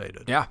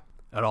understated. Yeah.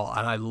 At all.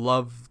 And I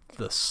love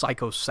the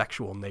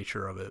psychosexual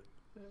nature of it.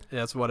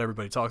 That's what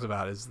everybody talks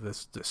about, is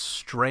this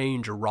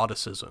strange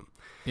eroticism.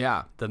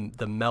 Yeah. The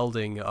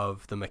melding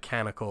of the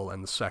mechanical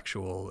and the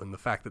sexual, and the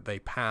fact that they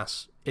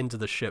pass into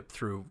the ship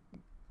through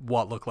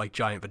what look like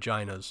giant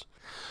vaginas.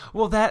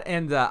 Well, that,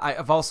 and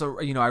I've also,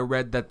 I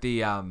read that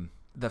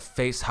the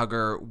face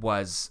hugger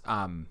was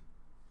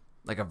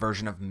like a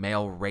version of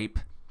male rape,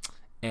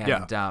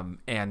 and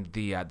and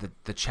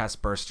the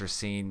chest burster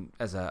scene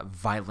as a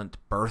violent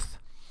birth.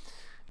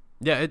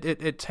 Yeah,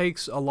 it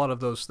takes a lot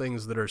of those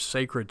things that are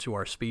sacred to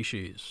our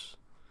species.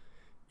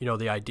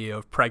 The idea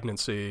of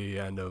pregnancy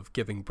and of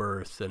giving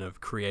birth and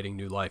of creating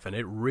new life. And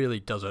it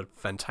really does a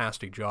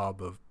fantastic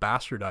job of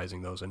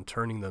bastardizing those and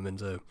turning them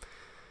into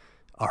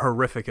a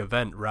horrific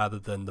event rather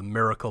than the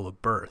miracle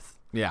of birth.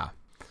 Yeah.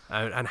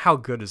 And how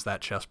good is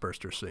that chest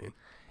burster scene?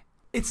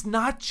 It's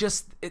not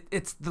just,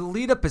 it's the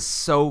lead up is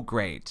so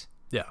great.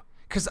 Yeah.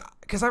 Because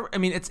I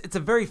mean, it's a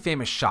very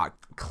famous shot.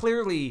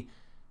 Clearly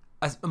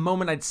a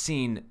moment I'd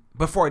seen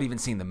before I'd even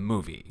seen the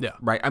movie. Yeah.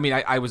 Right. I mean,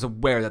 I was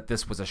aware that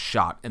this was a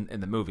shot in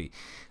the movie.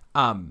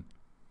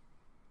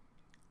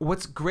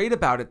 What's great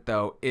about it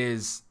though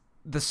is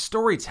the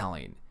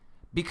storytelling,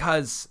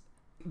 because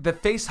the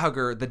face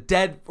hugger, the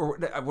dead or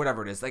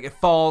whatever it is, like it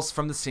falls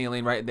from the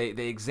ceiling, right?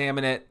 They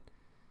examine it.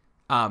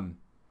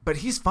 But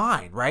he's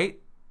fine, right?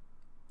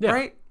 Yeah.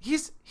 Right?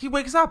 He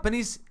wakes up and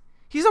he's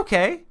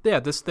okay. Yeah,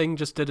 this thing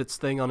just did its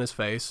thing on his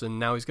face, and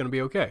now he's going to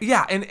be okay.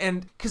 Yeah,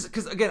 and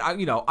because again,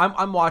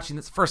 I'm watching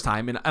this first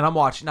time, and I'm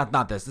watching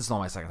not this. This is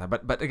only my second time,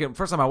 but again,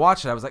 first time I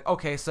watched it, I was like,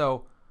 okay,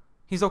 so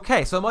he's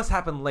okay. So it must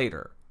happen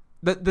later.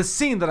 The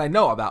scene that I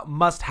know about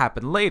must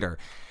happen later,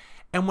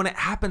 and when it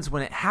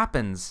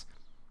happens,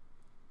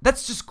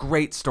 that's just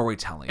great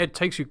storytelling. It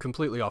takes you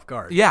completely off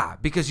guard. Yeah,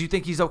 because you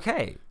think he's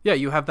okay. Yeah,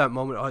 you have that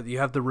moment, you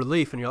have the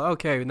relief, and you're like,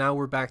 okay, now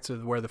we're back to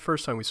where the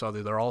first time we saw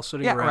them. They're all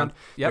sitting around.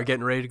 Yep. They're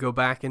getting ready to go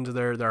back into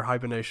their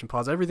hibernation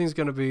pods. Everything's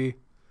going to be,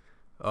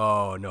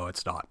 oh, no,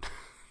 it's not.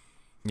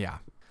 Yeah.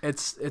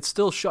 It's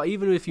still shot,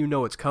 even if you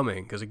know it's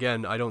coming, because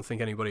again, I don't think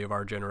anybody of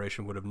our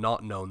generation would have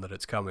not known that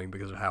it's coming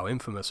because of how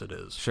infamous it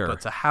is. Sure. But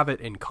to have it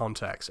in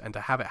context and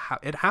to have it,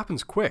 it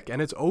happens quick,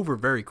 and it's over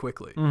very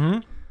quickly.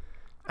 Mm-hmm.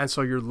 And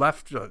so you're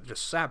left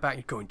just sat back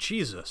and going,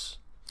 Jesus.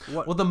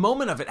 What? Well, the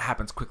moment of it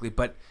happens quickly,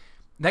 but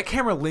that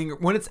camera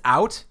when it's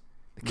out,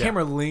 the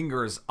camera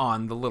lingers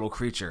on the little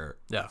creature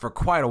for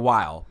quite a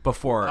while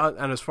before.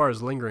 And as far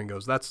as lingering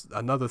goes, that's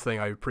another thing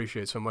I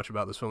appreciate so much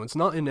about this film. It's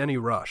not in any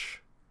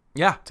rush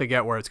to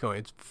get where it's going.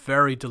 It's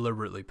very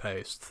deliberately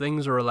paced.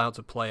 Things are allowed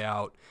to play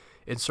out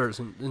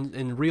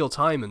in real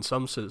time in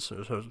some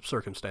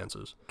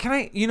circumstances. Can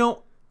I,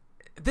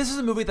 this is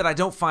a movie that I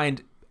don't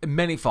find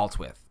many faults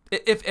with.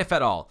 If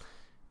at all.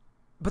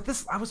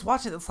 But I was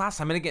watching this last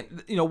time, and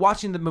again,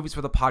 watching the movies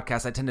for the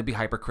podcast, I tend to be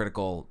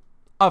hypercritical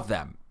of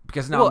them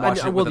because now I'm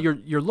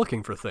watching you're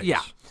looking for things.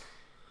 Yeah.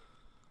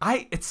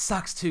 It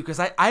sucks too because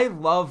I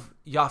love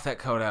Yaphet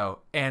Kotto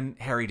and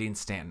Harry Dean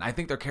Stanton. I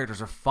think their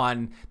characters are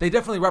fun. They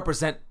definitely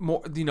represent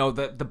more,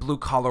 the blue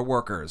collar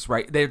workers,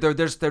 right? They're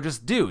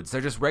just dudes.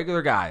 They're just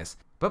regular guys.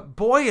 But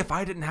boy, if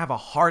I didn't have a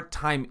hard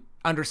time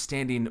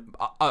understanding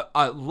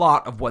a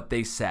lot of what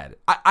they said.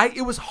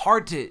 It was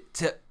hard to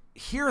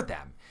hear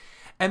them.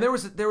 And there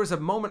was a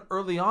moment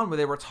early on where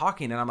they were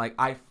talking, and I'm like,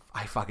 I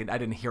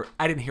didn't hear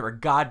a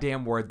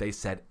goddamn word they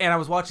said. And I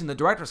was watching the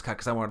director's cut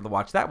because I wanted to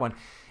watch that one.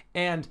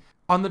 And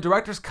on the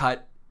director's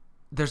cut,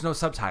 there's no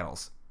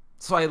subtitles.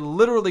 So I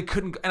literally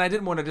couldn't, and I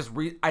didn't want to just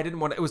read.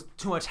 It was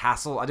too much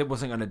hassle.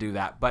 Wasn't going to do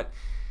that. But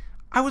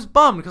I was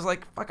bummed because,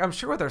 like, fuck, I'm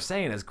sure what they're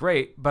saying is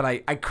great, but I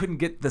couldn't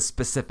get the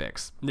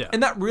specifics. Yeah.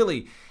 And that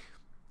really,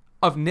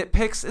 of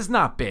nitpicks, is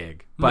not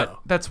big, but No.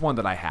 that's one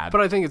that I had.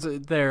 But I think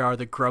there are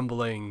the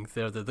grumbling,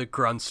 they're the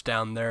grunts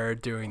down there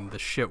doing the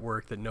shit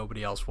work that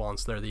nobody else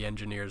wants. They're the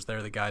engineers.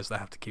 They're the guys that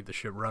have to keep the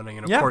ship running.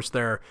 And of course,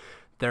 their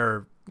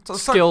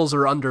skills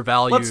are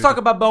undervalued. Let's talk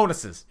about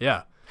bonuses.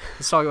 Yeah.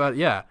 Let's talk about,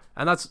 yeah.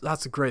 And that's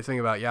the great thing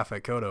about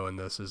Yaphet Kotto in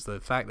this, is the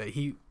fact that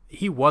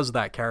he was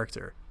that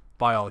character,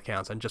 by all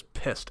accounts, and just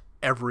pissed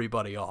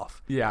everybody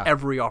off. Yeah.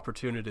 Every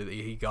opportunity that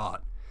he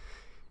got.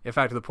 In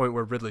fact, to the point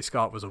where Ridley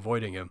Scott was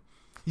avoiding him.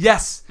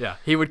 Yes. Yeah,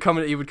 he would come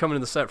into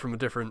the set from a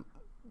different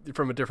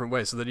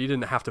way, so that he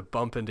didn't have to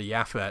bump into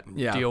Yaphet and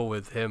deal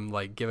with him,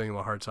 like, giving him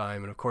a hard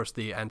time. And of course,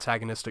 the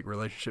antagonistic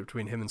relationship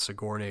between him and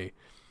Sigourney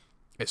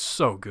is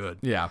so good.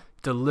 Yeah.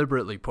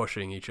 Deliberately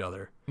pushing each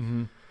other.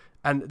 Mm-hmm.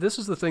 And this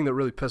is the thing that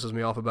really pisses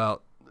me off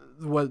about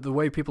the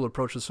way people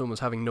approach this film as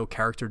having no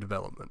character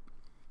development.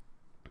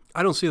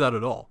 I don't see that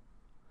at all.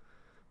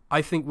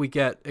 I think we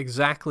get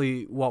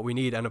exactly what we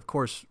need, and of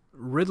course,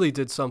 Ridley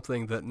did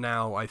something that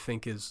now I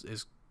think is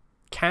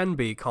can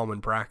be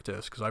common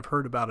practice, because I've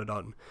heard about it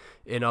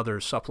in other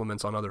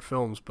supplements on other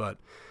films, but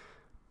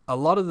a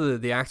lot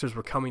of the actors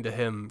were coming to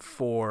him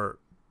for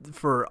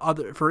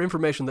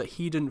information that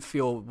he didn't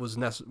feel was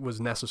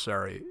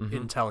necessary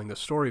in telling the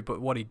story.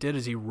 But what he did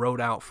is he wrote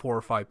out 4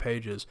 or 5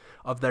 pages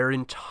of their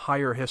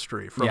entire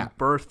history from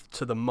birth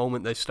to the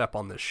moment they step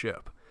on this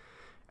ship,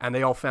 and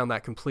they all found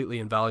that completely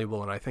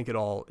invaluable. And I think it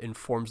all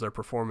informs their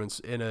performance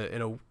in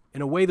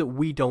a way that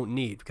we don't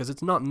need, because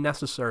it's not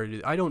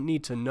necessary. I don't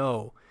need to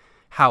know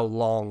how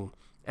long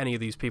any of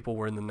these people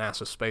were in the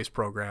NASA space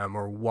program,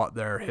 or what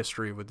their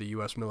history with the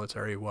U.S.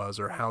 military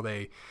was, or how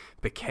they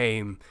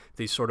became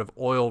these sort of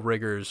oil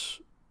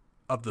riggers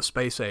of the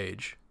space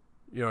age.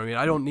 You know what I mean?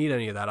 I don't need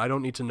any of that. I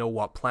don't need to know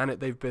what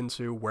planet they've been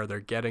to, where they're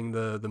getting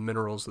the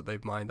minerals that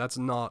they've mined. That's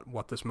not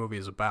what this movie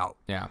is about.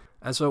 Yeah.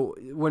 And so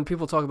when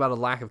people talk about a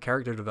lack of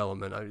character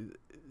development,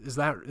 is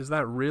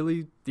that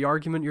really the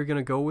argument you're going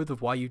to go with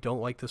of why you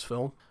don't like this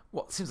film?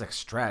 Well, it seems like a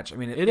stretch. I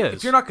mean, it is.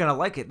 If you're not going to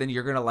like it, then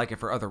you're going to like it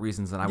for other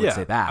reasons, and I would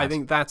say that. I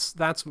think that's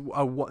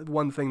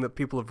one thing that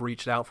people have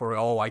reached out for.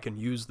 Oh, I can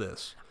use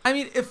this. I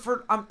mean, if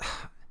for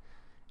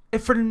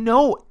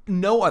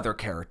no other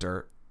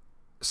character,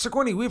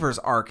 Sigourney Weaver's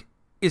arc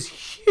is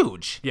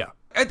huge. Yeah.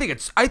 I think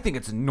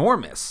it's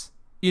enormous.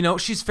 You know,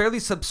 she's fairly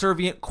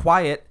subservient,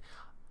 quiet,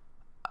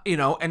 you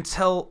know, and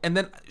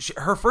then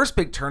her first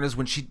big turn is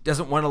when she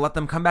doesn't want to let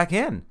them come back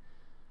in.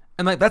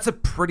 And like, that's a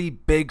pretty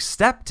big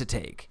step to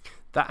take.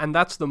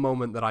 That's the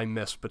moment that I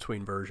miss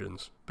between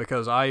versions,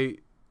 because I'm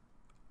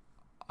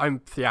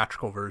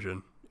theatrical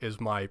version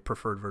is my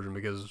preferred version,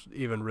 because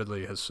even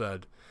Ridley has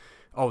said,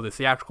 oh, the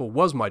theatrical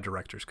was my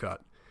director's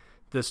cut.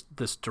 This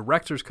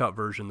director's cut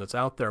version that's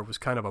out there was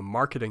kind of a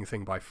marketing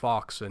thing by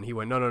Fox, and he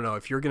went, no,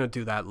 if you're going to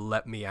do that,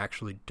 let me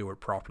actually do it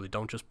properly.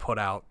 Don't just put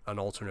out an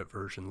alternate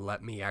version.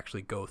 Let me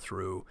actually go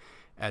through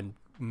and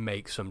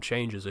make some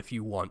changes if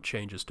you want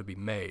changes to be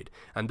made.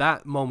 And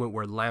that moment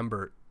where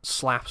Lambert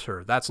slaps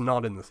her, that's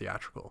not in the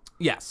theatrical.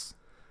 Yes.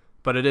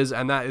 But it is,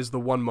 and that is the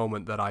one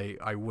moment that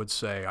I would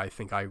say I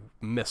think I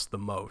missed the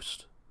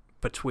most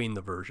between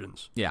the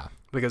versions. Yeah.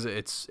 Because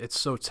it's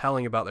so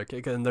telling about their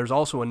kick. And there's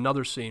also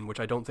another scene, which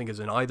I don't think is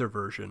in either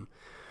version,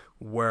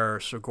 where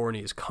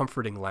Sigourney is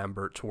comforting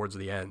Lambert towards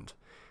the end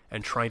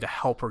and trying to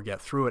help her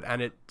get through it.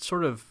 And it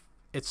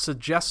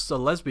suggests a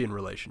lesbian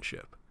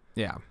relationship.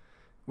 Yeah.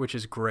 Which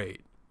is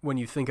great when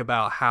you think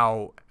about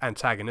how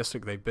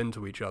antagonistic they've been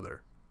to each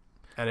other.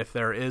 And if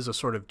there is a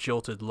sort of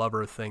jilted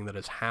lover thing that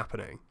is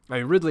happening. I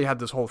mean, Ridley had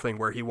this whole thing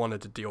where he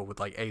wanted to deal with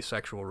like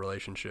asexual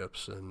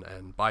relationships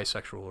and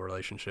bisexual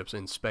relationships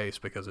in space,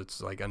 because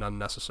it's like an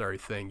unnecessary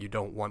thing. You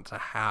don't want to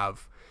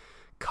have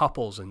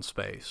couples in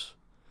space,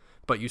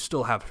 but you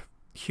still have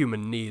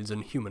human needs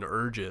and human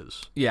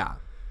urges. Yeah.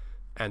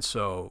 And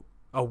so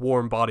a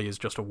warm body is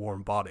just a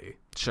warm body.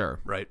 Sure.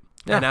 Right?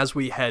 Yeah. And as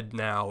we head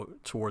now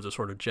towards a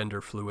sort of gender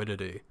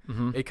fluidity,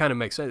 it kind of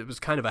makes sense. It was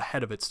kind of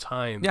ahead of its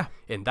time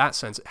in that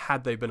sense,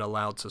 had they been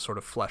allowed to sort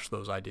of flesh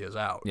those ideas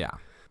out. Yeah.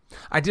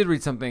 I did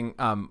read something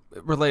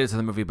related to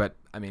the movie, but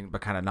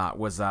kind of not,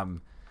 was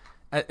in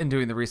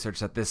doing the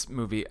research that this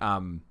movie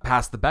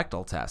passed the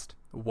Bechdel test.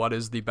 What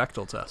is the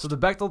Bechdel test? So the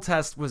Bechdel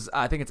test was,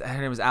 I think her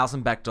name was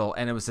Alison Bechdel,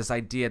 and it was this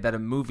idea that a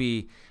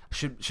movie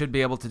should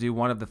be able to do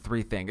one of the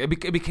 3 things.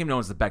 It became known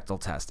as the Bechdel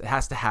test. It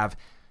has to have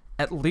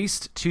at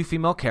least 2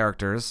 female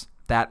characters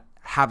that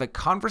have a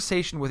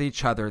conversation with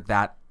each other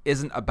that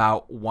isn't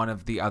about one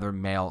of the other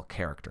male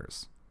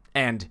characters.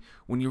 And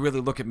when you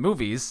really look at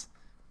movies,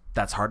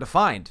 that's hard to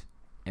find.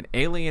 And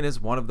Alien is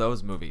one of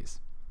those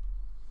movies.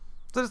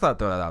 So I just thought I'd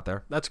throw that out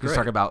there. That's He was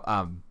great. talking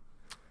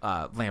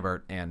about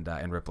Lambert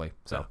and Ripley.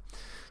 So,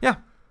 Yeah,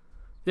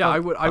 Fun- I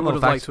would fun have little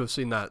liked facts. to have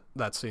seen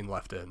that scene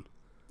left in,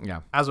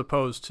 yeah. as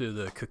opposed to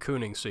the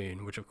cocooning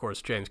scene, which of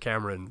course James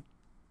Cameron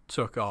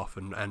took off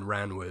and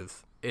ran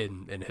with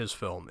in his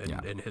film,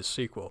 in his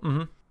sequel.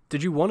 Mm-hmm.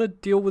 Did you want to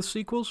deal with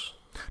sequels?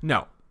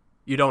 No.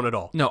 You don't at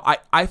all. No,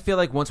 I feel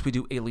like once we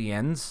do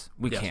Aliens,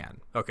 we Yes.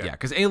 can. Okay. Yeah,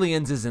 because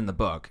Aliens is in the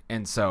book,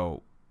 and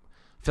so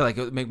I feel like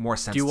it would make more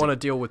sense. Do you want to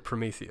deal with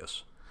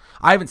Prometheus?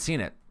 I haven't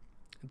seen it.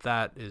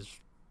 That is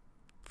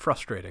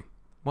frustrating.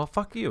 Well,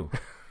 fuck you.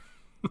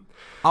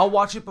 I'll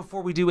watch it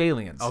before we do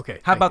Aliens. Okay,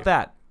 How thank about you.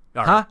 that?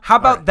 All Huh? right. How All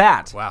about right.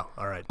 that? Wow.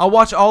 All right. I'll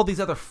watch all these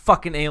other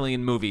fucking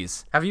alien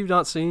movies. Have you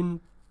not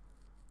seen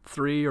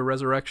 3 or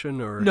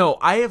Resurrection or? No,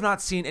 I have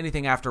not seen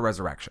anything after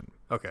Resurrection.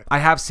 Okay. I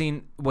have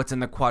seen what's in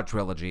the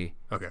quadrilogy,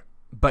 Okay.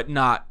 but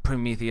not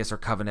Prometheus or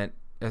Covenant.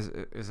 Is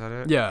that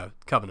it? Yeah,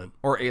 Covenant.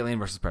 Or Alien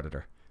versus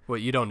Predator. Well,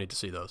 you don't need to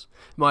see those.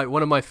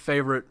 One of my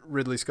favorite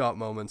Ridley Scott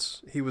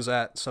moments. He was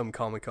at some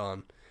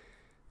Comic-Con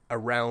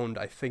around,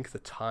 I think, the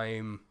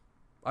time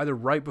either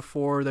right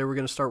before they were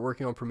going to start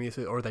working on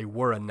Prometheus or they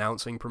were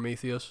announcing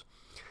Prometheus,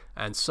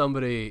 and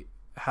somebody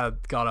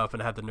had got up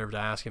and had the nerve to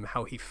ask him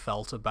how he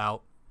felt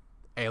about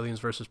Aliens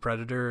versus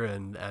Predator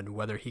and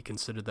whether he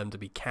considered them to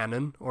be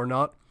canon or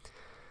not.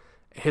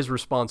 His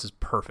response is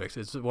perfect.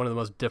 It's one of the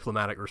most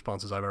diplomatic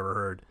responses I've ever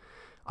heard.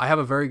 I have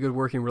a very good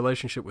working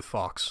relationship with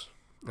Fox,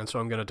 and so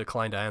I'm going to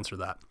decline to answer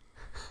that.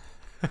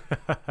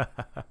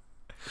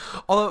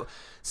 Although,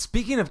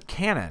 speaking of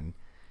canon,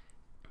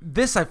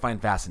 this I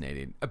find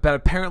fascinating. But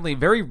apparently,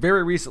 very,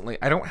 very recently,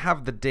 I don't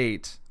have the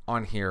date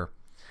on here,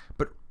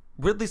 but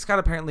Ridley Scott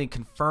apparently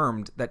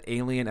confirmed that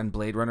Alien and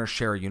Blade Runner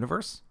share a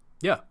universe.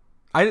 Yeah.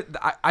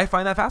 I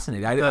find that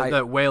fascinating.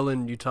 That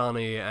Wayland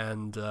Yutani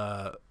and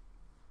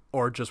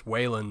or just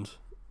Wayland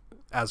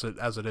as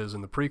it is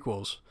in the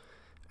prequels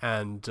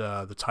and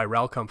the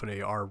Tyrell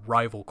Company are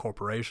rival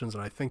corporations,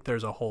 and I think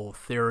there's a whole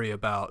theory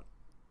about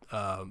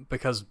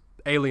because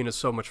Alien is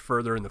so much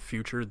further in the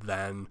future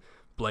than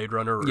Blade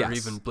Runner or Yes.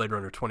 even Blade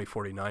Runner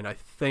 2049. I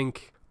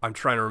think I'm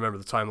trying to remember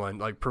the timeline.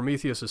 Like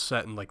Prometheus is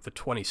set in like the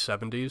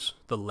 2070s,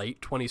 the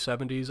late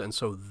 2070s, and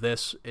so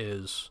this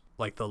is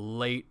like the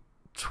late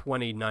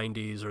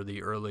 2090s or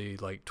the early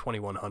like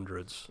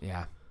 2100s.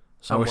 Yeah.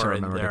 Somewhere I wish I in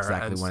remembered there.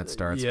 exactly And when it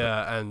starts.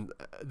 Yeah, and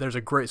there's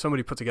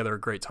somebody put together a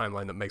great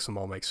timeline that makes them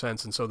all make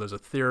sense. And so there's a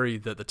theory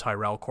that the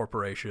Tyrell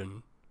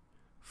Corporation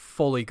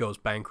fully goes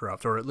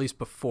bankrupt, or at least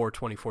before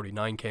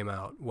 2049 came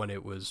out, when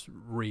it was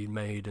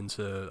remade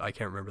into, I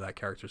can't remember that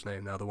character's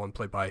name now, the one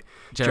played by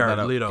Jared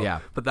Leto.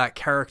 Yeah. But that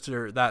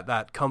character,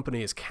 that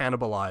company is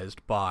cannibalized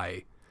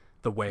by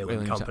the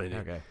Wayland Company.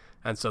 Okay.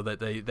 And so that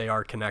they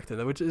are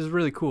connected, which is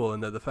really cool.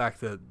 And the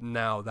fact that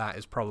now that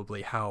is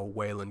probably how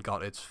Wayland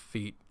got its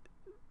feet,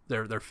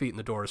 their feet in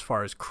the door as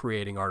far as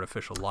creating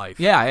artificial life.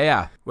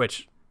 Yeah.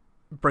 Which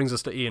brings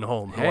us to Ian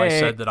Holm, who I Hey.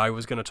 said that I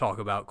was going to talk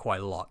about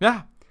quite a lot.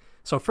 Yeah.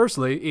 So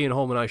firstly, Ian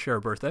Holm and I share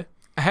a birthday.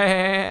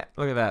 Hey,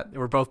 look at that.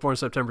 We're both born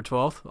September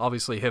 12th.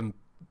 Obviously him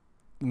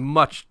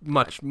much,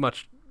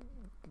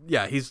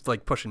 yeah, he's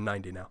like pushing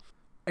 90 now.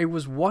 I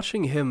was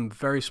watching him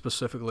very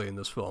specifically in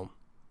this film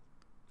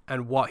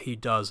and what he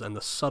does and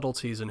the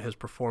subtleties in his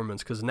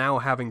performance, because now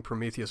having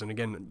Prometheus, and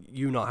again,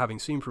 you not having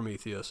seen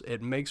Prometheus,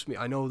 it makes me,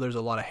 I know there's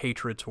a lot of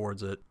hatred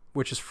towards it,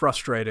 which is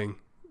frustrating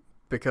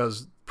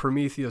because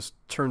Prometheus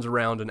turns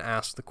around and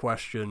asks the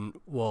question,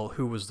 well,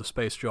 who was the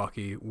space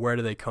jockey? Where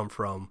do they come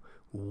from?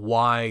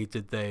 Why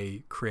did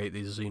they create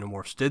these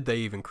xenomorphs? Did they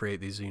even create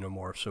these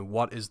xenomorphs? And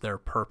what is their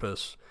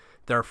purpose?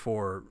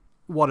 Therefore,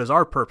 what is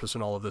our purpose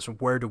in all of this?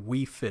 And where do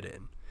we fit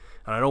in?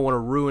 And I don't want to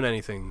ruin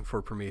anything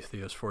for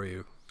Prometheus for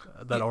you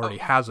that already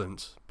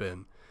hasn't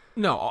been.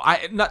 No,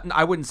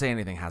 I wouldn't say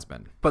anything has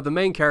been. But the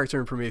main character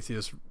in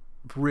Prometheus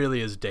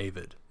really is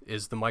David,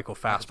 is the Michael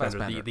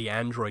Fassbender. The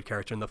android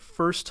character. And the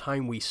first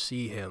time we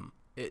see him,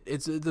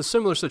 it's the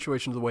similar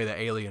situation to the way that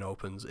Alien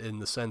opens, in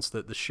the sense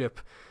that the ship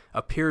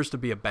appears to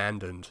be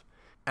abandoned,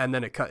 and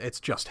then it's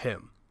just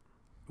him.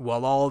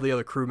 While all the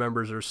other crew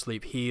members are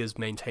asleep, he is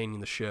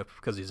maintaining the ship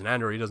because he's an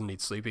android. He doesn't need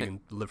sleep. He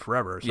can live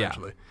forever,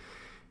 essentially. Yeah.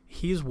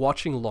 He's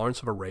watching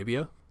Lawrence of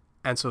Arabia,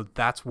 and so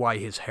that's why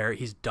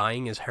he's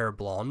dyeing his hair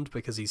blonde,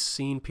 because he's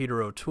seen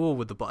Peter O'Toole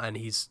with and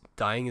he's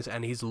dyeing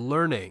and he's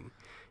learning.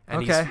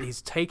 And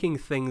he's taking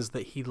things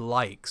that he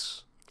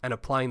likes and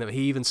applying them.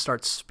 He even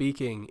starts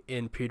speaking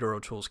in Peter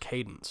O'Toole's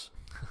cadence.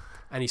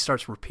 And he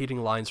starts repeating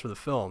lines for the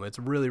film. It's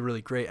really,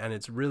 really great. And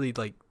it's really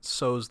like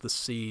sows the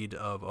seed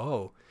of,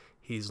 oh,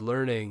 he's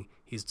learning,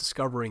 he's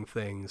discovering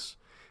things.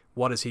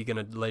 What is he going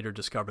to later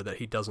discover that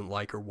he doesn't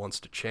like or wants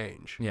to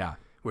change? Yeah.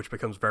 Which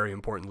becomes very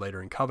important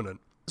later in Covenant.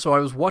 So I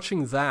was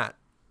watching that.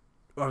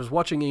 I was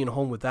watching Ian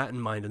Holm with that in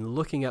mind and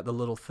looking at the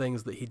little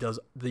things that he does.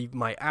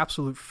 My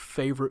absolute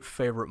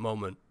favorite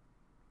moment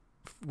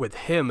with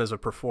him as a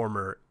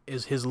performer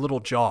is his little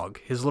jog,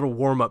 his little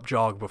warm-up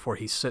jog before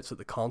he sits at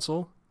the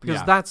console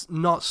Because Yeah. that's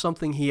not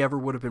something he ever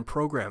would have been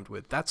programmed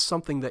with. That's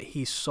something that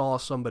he saw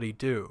somebody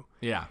do.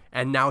 Yeah.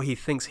 And now he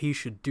thinks he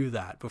should do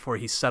that before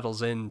he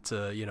settles in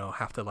to,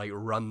 have to like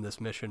run this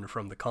mission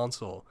from the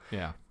console.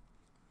 Yeah.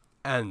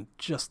 And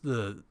just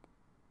the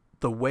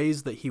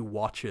ways that he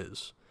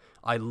watches,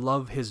 I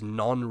love his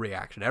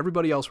non-reaction.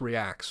 Everybody else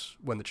reacts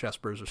when the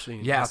chest burster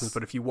scene Yes. happens,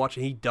 but if you watch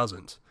it, he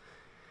doesn't,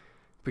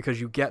 because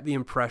you get the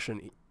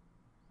impression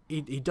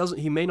he doesn't.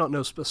 He may not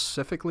know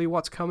specifically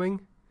what's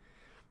coming,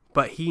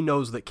 but he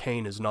knows that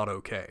Kane is not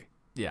okay,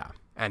 Yeah.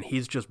 and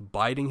he's just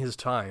biding his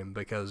time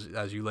because,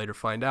 as you later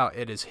find out,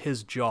 it is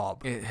his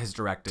job His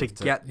directive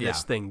to get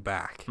this thing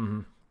back,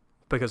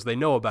 because they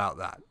know about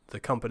that. The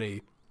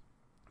company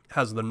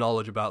has the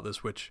knowledge about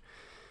this, which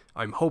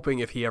I'm hoping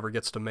if he ever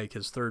gets to make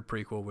his third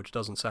prequel, which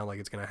doesn't sound like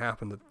it's going to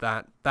happen,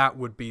 that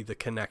would be the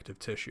connective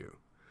tissue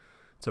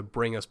to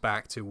bring us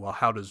back to, well,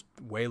 how does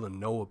Waylon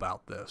know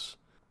about this?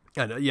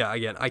 And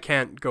again, I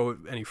can't go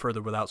any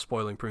further without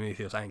spoiling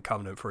Prometheus and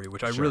Covenant for you,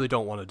 which I really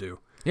don't want to do.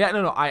 Yeah,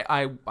 no,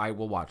 I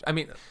will watch. I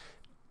mean,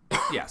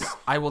 yes,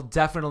 I will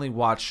definitely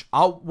watch.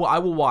 I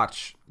will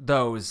watch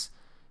those,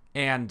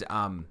 and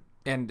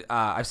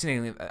I've seen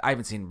Alien. I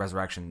haven't seen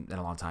Resurrection in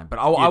a long time, but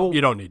I will.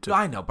 You don't need to.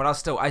 I know, but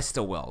I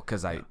still will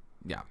because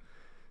yeah.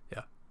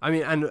 I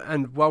mean,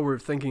 and while we're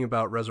thinking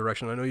about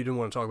Resurrection, I know you didn't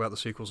want to talk about the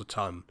sequels a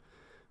ton,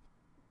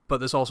 but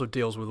this also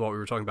deals with what we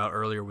were talking about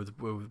earlier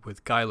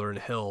with Geiler and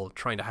Hill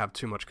trying to have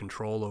too much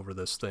control over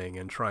this thing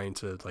and trying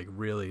to like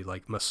really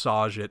like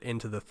massage it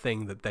into the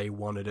thing that they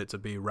wanted it to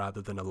be,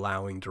 rather than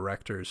allowing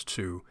directors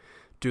to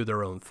do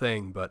their own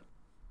thing. But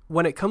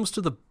when it comes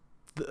to the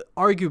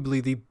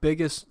arguably the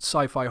biggest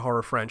sci-fi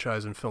horror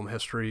franchise in film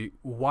history,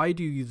 why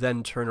do you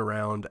then turn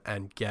around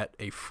and get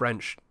a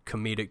French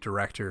comedic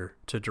director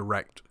to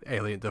direct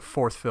Alien, the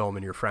fourth film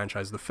in your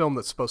franchise, the film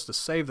that's supposed to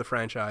save the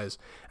franchise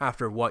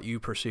after what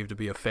you perceive to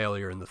be a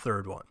failure in the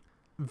third one?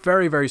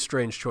 Very, very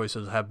strange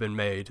choices have been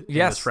made in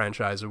this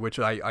franchise, which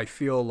I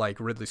feel like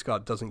Ridley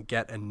Scott doesn't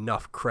get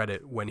enough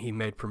credit when he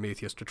made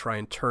Prometheus to try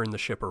and turn the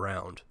ship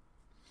around.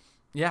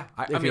 Yeah,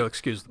 If you'll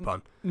excuse the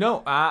pun.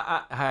 No,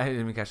 I didn't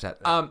even catch that.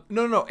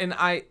 No, and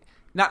I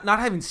not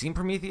having seen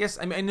Prometheus.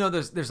 I mean, I know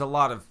there's a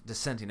lot of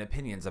dissenting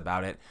opinions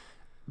about it,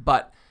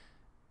 but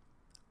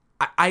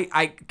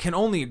I can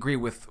only agree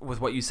with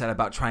what you said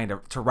about trying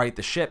to right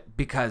the ship,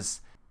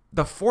 because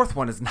the fourth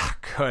one is not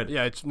good.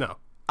 Yeah, it's no.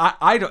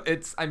 I don't.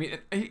 It's. I mean,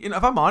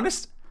 if I'm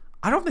honest,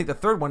 I don't think the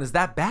third one is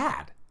that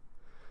bad.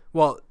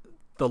 Well,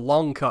 the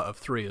long cut of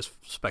 3 is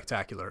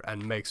spectacular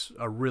and makes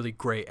a really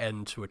great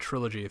end to a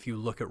trilogy if you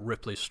look at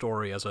Ripley's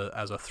story as a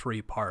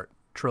 3-part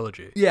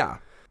trilogy. Yeah.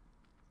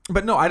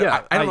 But no, I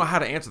don't know how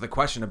to answer the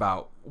question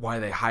about why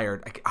they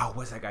hired.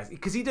 What's that guy's?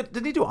 Because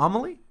didn't he do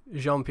Amelie?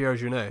 Jean-Pierre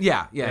Jeunet.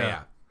 Yeah.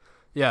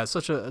 Yeah, it's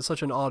such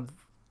an odd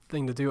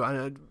thing to do.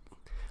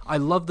 I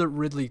love that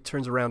Ridley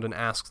turns around and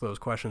asks those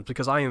questions,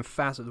 because I am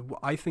fascinated.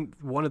 I think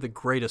one of the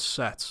greatest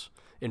sets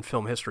in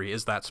film history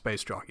is that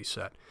space jockey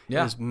set.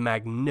 Yeah. It is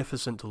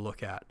magnificent to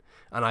look at,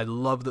 and I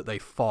love that they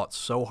fought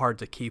so hard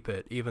to keep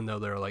it, even though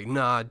they're like,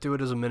 nah, do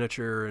it as a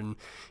miniature, and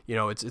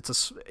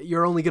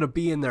you're only going to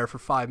be in there for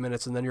 5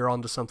 minutes and then you're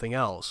on to something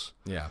else.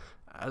 Yeah.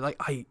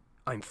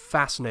 I'm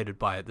fascinated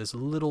by it. This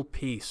little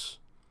piece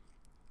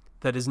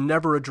that is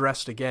never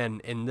addressed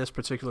again in this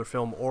particular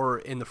film or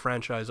in the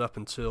franchise up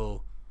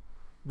until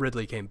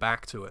Ridley came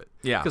back to it.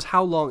 Yeah. Because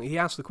he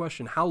asked the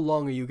question, how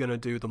long are you going to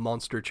do the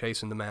monster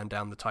chasing the man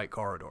down the tight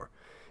corridor?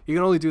 You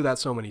can only do that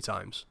so many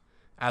times.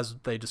 As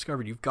they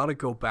discovered, you've got to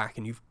go back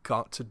and you've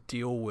got to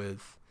deal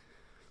with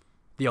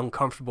the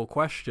uncomfortable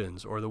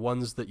questions, or the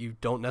ones that you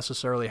don't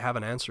necessarily have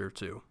an answer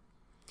to.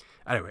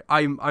 Anyway,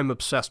 I'm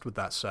obsessed with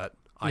that set.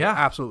 I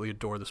absolutely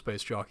adore the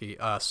Space Jockey.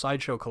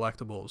 Sideshow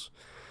Collectibles,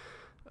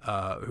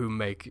 who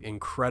make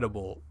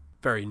incredible,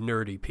 very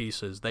nerdy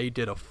pieces, they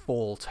did a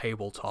full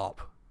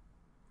tabletop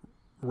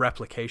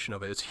replication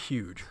of it. It's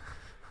huge.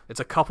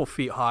 It's a couple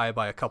feet high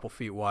by a couple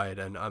feet wide,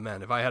 and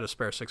man, if I had a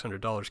spare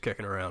 $600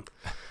 kicking around,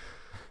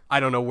 I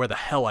don't know where the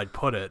hell I'd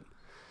put it,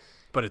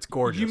 but it's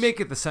gorgeous. You make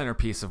it the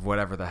centerpiece of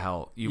whatever the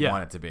hell you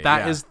want it to be.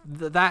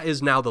 That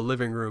is now the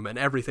living room, and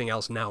everything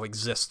else now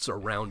exists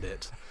around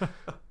it.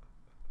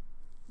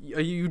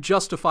 You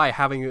justify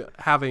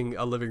having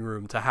a living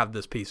room to have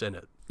this piece in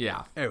it.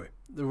 Yeah. Anyway,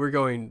 we're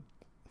going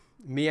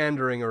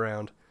meandering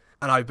around,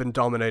 and I've been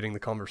dominating the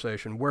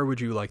conversation. Where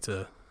would you like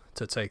to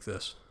take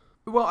this?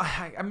 Well,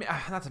 I mean,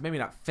 not to maybe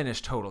not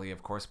finish totally,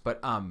 of course,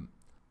 but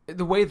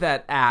the way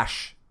that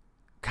Ash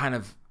kind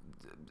of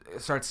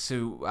starts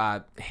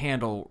to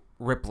handle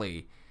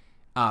Ripley,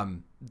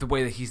 the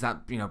way that he's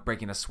not,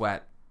 breaking a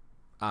sweat,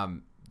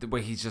 the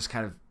way he's just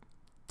kind of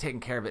taking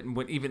care of it, and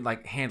when even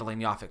like handling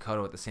Yaphet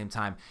Kotto at the same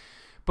time.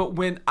 But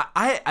when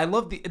I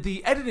love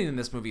the editing in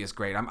this movie is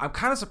great. I'm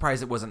kind of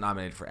surprised it wasn't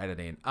nominated for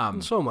editing.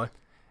 So am I.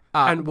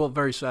 And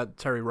very sad,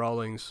 Terry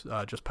Rawlings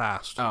just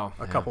passed a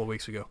couple of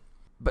weeks ago.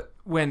 But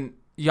when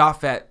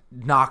Yaphet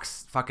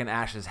knocks fucking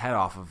Ash's head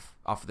off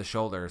of the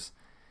shoulders,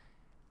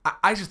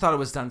 I just thought it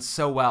was done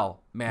so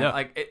well, man. Yeah.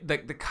 Like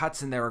the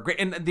cuts in there are great.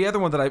 And the other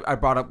one that I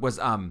brought up was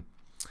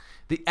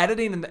the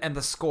editing and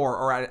the score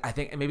are, I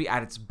think, maybe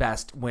at its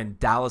best when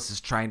Dallas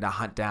is trying to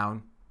hunt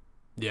down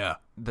Yeah.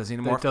 the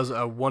Xenomorph. It does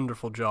a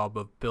wonderful job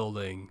of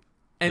building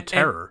the and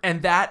terror.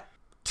 and that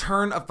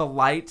turn of the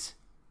light,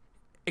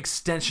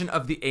 extension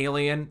of the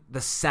alien,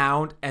 the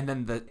sound, and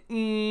then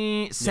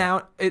the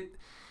sound. It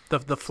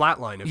the flat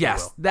line, if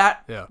yes, you will.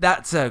 Yeah.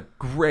 that's a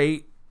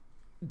great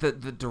the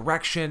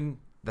direction,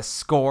 the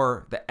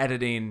score, the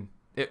editing.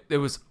 It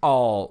was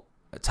all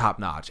top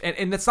notch,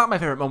 and it's not my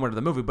favorite moment of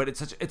the movie, but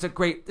it's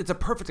a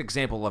perfect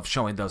example of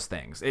showing those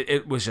things.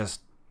 It was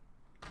just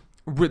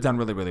done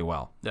really, really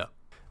well. Yeah.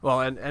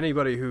 Well, and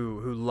anybody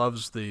who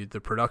loves the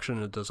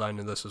production and design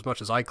in this as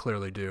much as I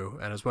clearly do,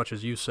 and as much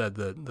as you said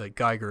that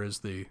Geiger is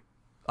the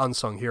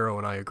unsung hero,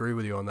 and I agree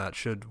with you on that,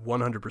 should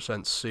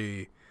 100%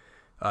 see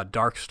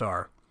Dark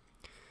Star,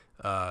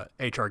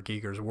 H.R.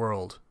 Giger's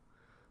World,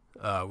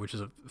 which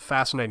is a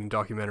fascinating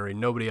documentary.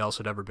 Nobody else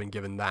had ever been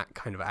given that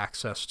kind of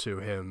access to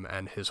him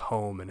and his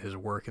home and his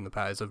work in the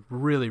past. It's a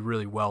really,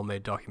 really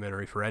well-made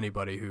documentary for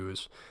anybody who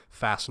is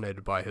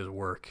fascinated by his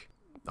work.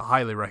 I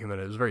highly recommend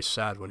it. It was very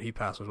sad when he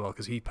passed as well,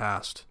 because he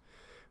passed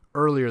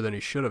earlier than he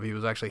should have. He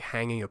was actually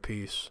hanging a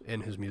piece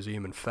in his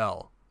museum and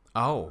fell.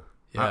 Oh,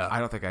 Yeah. I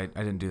don't think I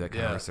didn't do that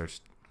kind of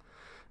research.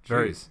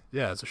 Very, Jeez.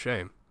 yeah, it's a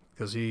shame,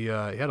 because he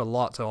had a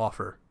lot to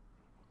offer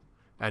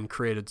and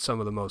created some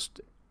of the most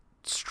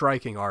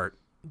striking art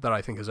that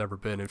I think has ever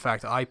been. In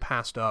fact, I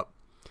passed up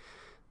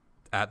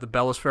at the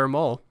Bellis Fair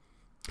Mall.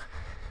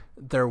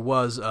 There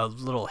was a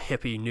little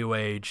hippie new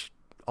age,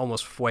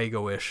 almost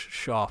Fuego-ish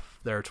shop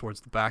there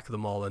towards the back of the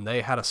mall, and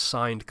they had a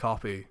signed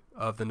copy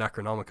of the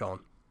Necronomicon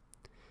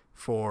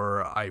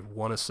for, I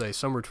want to say,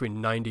 somewhere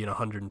between $90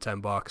 and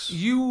 $110.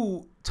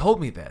 You told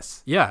me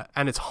this. Yeah,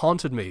 and it's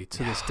haunted me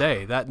to this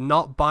day. That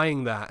not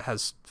buying that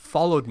has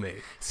followed me.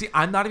 See,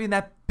 I'm not even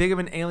that big of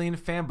an Alien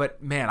fan,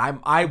 but man,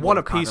 I want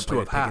a would've piece to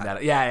have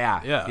contemplated had.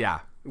 picking that. Yeah.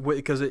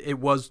 Because it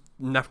was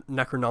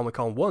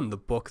Necronomicon 1, the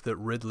book that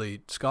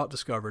Ridley Scott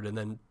discovered and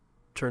then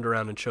turned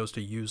around and chose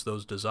to use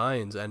those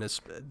designs, and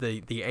it's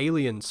the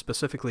alien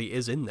specifically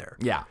is in there.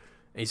 Yeah.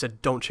 And he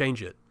said, don't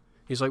change it.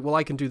 He's like, well,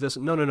 I can do this.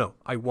 No.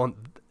 I want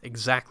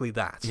exactly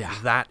that. Yeah.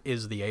 That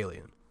is the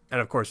alien. And,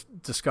 of course,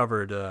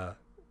 discovered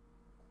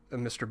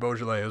Mr.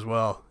 Beaujolais as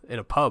well in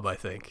a pub, I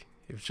think.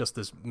 He was just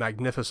this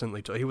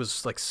magnificently he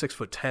was like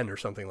 6'10" or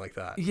something like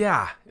that.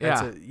 Yeah.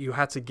 You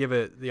had to give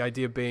it, the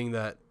idea being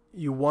that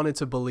you wanted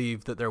to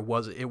believe that it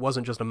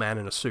wasn't just a man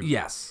in a suit.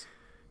 Yes.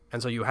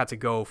 And so you had to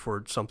go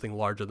for something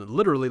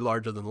literally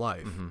larger than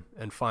life,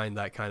 and find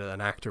that kind of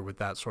an actor with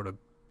that sort of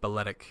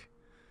balletic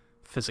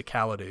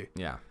physicality.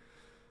 Yeah.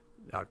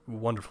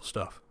 Wonderful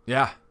stuff.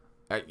 Yeah.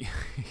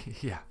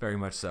 Yeah, very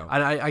much so.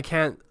 And I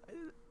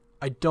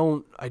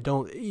don't.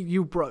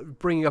 You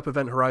bringing up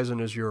Event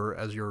Horizon as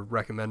your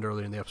recommend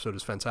earlier in the episode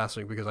is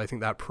fantastic, because I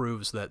think that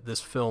proves that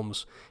this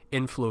film's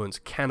influence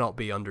cannot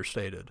be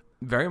understated.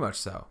 Very much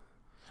so.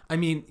 I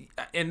mean,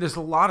 and there's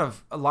a lot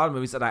of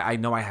movies that I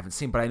know I haven't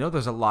seen, but I know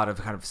there's a lot of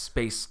kind of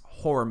space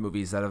horror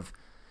movies that have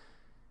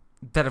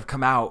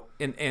come out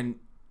and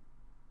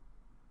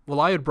well,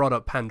 I had brought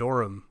up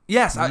Pandorum.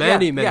 Yes,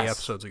 many yes,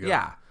 episodes ago.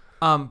 Yeah.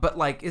 But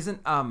like, is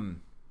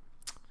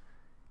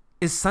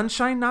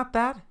Sunshine not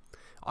that?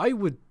 I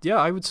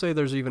would say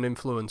there's even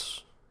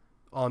influence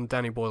on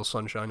Danny Boyle's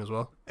Sunshine as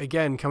well.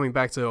 Again, coming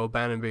back to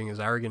O'Bannon being as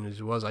arrogant as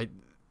he was,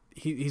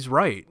 he's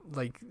right.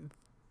 Like,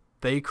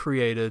 they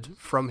created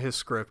from his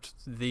script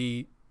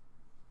the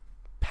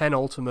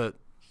penultimate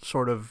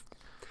sort of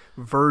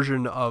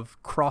version of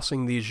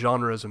crossing these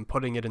genres and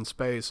putting it in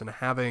space, and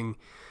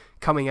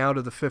coming out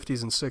of the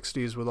 50s and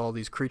 60s with all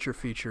these creature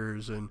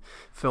features and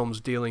films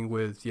dealing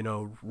with,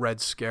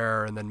 Red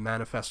Scare, and then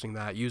manifesting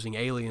that using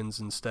aliens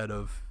instead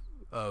of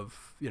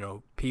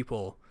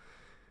people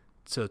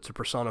to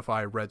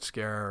personify Red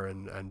Scare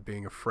and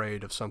being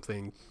afraid of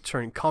something,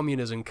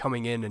 communism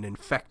coming in and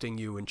infecting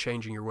you and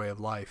changing your way of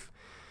life.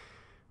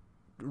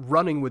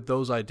 Running with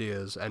those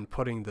ideas and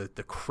putting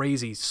the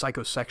crazy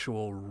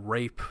psychosexual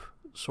rape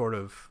sort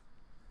of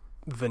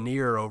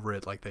veneer over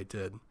it like they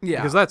did.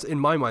 Yeah. Because that's, in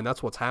my mind,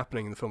 that's what's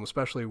happening in the film,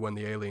 especially when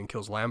the alien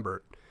kills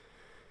Lambert.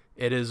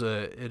 It is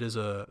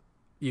a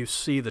you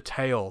see the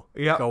tail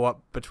go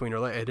up between her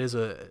legs.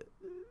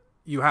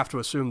 You have to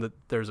assume that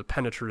there's a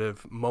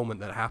penetrative moment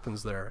that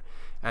happens there,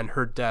 and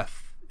her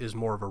death is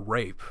more of a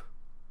rape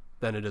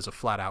than it is a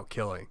flat-out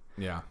killing.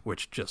 Yeah.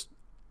 Which just,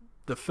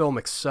 the film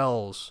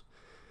excels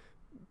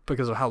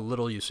because of how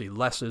little you see.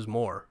 Less is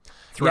more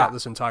throughout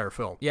this entire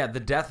film. Yeah, the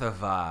death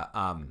of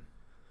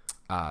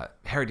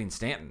Harry Dean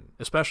Stanton.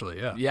 Especially,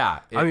 yeah. Yeah.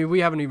 I mean, we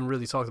haven't even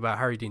really talked about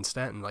Harry Dean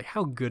Stanton. Like,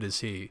 how good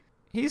is he?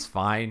 He's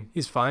fine.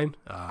 He's fine.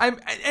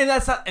 And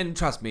that's not, and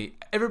trust me,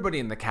 everybody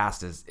in the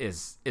cast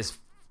is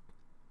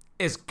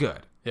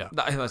good. Yeah.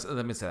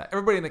 Let me say that.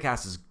 Everybody in the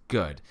cast is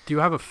good. Do you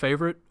have a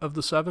favorite of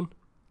the seven?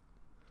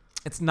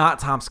 It's not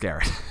Tom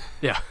Skerritt.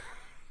 Yeah.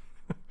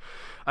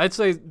 I'd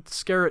say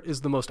Skerritt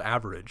is the most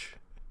average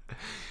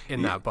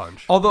in that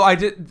bunch. Although I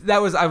don't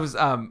know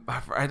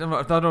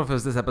if it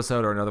was this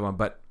episode or another one,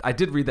 but I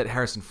did read that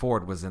Harrison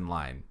Ford was in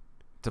line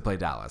to play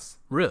Dallas.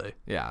 Really?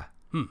 Yeah.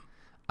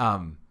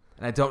 And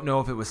I don't know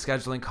if it was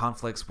scheduling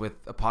conflicts with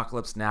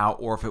Apocalypse Now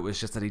or if it was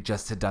just that he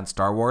just had done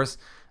Star Wars.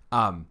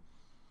 I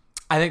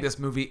think this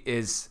movie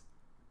is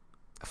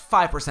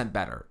 5%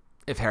 better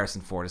if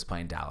Harrison Ford is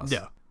playing Dallas.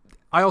 Yeah.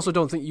 I also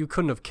don't think you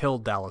couldn't have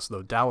killed Dallas,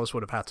 though. Dallas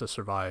would have had to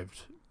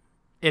survive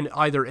in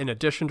either in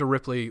addition to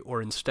Ripley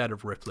or instead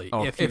of Ripley.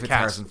 If it's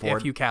Harrison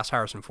Ford. If you cast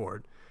Harrison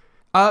Ford.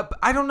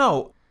 I don't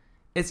know.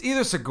 It's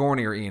either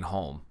Sigourney or Ian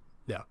Holm.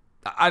 Yeah.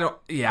 I don't.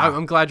 Yeah.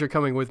 I'm glad you're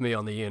coming with me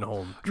on the Ian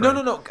Holm train.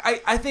 No.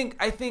 I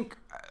think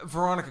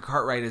Veronica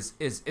Cartwright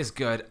is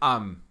good.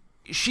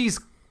 She's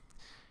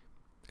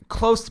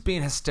close to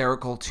being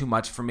hysterical too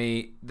much for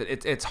me. That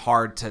it's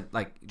hard to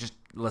like just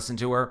listen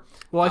to her.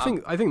 Well, I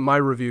think my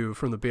review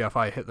from the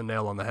BFI hit the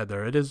nail on the head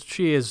there.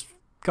 She is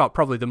got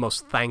probably the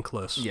most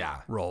thankless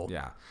role.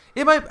 Yeah.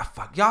 It might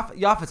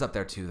Yaphet's up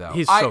there too though.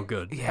 He's so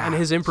good. Yeah. And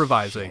his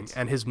improvising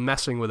and his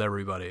messing with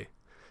everybody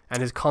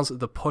and his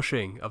the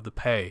pushing of the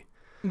pay.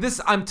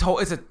 This I'm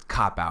told it's a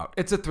cop out.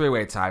 It's a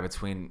 3-way tie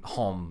between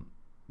Holm,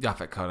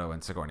 Yaphet Kotto,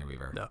 and Sigourney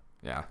Weaver. No.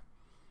 Yeah.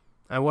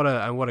 And what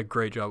a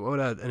great job. What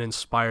an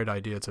inspired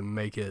idea to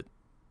make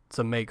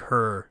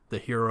her the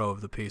hero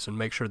of the piece and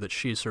make sure that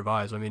she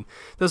survives. I mean,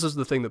 this is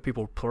the thing that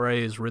people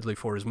praise Ridley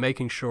for, is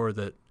making sure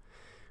that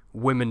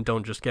women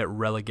don't just get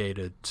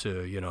relegated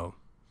to,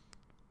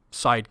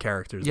 side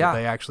characters. Yeah. That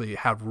they actually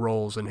have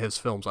roles in his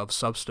films of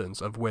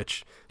substance, of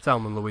which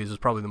Thelma and Louise is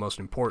probably the most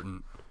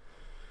important.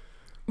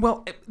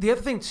 Well, the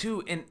other thing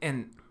too,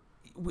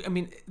 I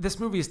mean, this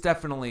movie is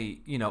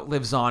definitely,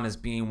 lives on as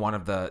being one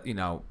of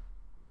the,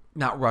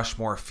 Mount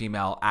Rushmore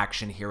female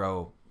action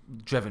hero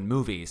driven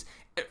movies.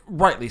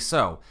 Rightly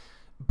so.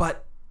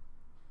 But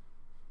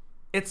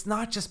it's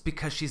not just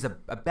because she's a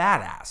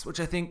badass, which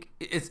I think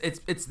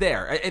it's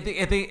there. I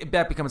think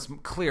that becomes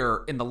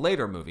clear in the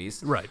later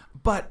movies. Right.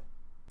 But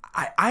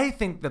I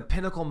think the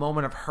pinnacle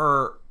moment of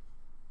her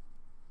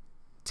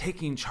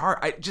taking charge,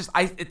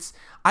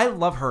 I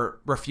love her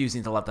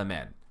refusing to let them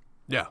in.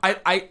 Yeah.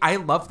 I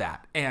love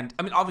that. And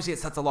I mean, obviously it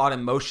sets a lot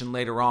in motion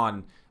later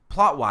on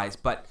plot wise,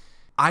 but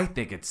I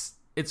think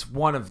it's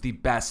one of the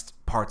best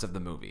parts of the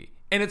movie.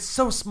 And it's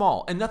so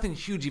small and nothing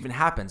huge even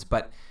happens,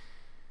 but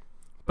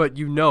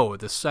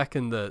the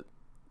second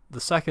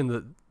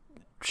that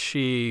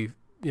she,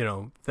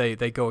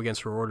 they go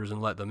against her orders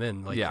and let them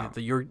in,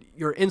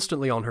 you're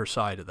instantly on her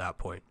side at that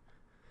point.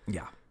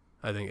 Yeah.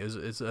 I think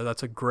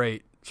that's a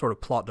great sort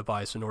of plot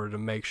device in order to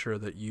make sure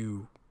that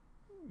you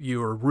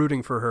are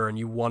rooting for her and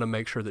you want to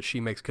make sure that she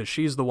makes, because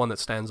she's the one that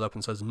stands up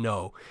and says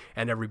no,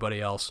 and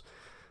everybody else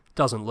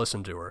doesn't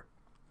listen to her.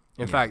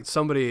 In fact,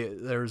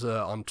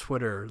 on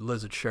Twitter,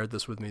 Liz had shared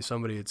this with me.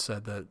 Somebody had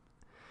said that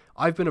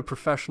I've been a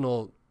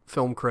professional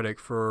film critic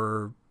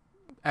for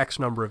X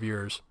number of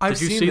years.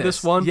 Did you see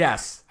this one?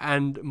 Yes.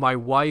 And my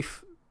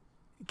wife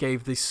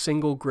gave the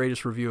single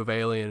greatest review of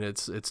Alien.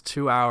 It's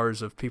 2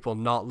 hours of people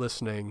not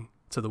listening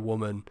to the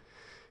woman,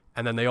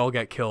 and then they all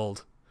get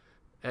killed.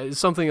 It's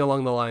something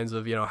along the lines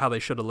of, how they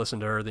should have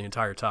listened to her the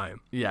entire time.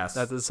 Yes.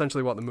 That's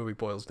essentially what the movie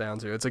boils down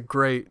to. It's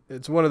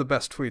one of the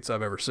best tweets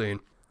I've ever seen.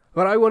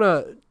 But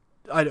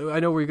I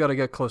know we've got to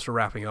get close to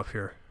wrapping up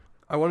here.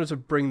 I wanted to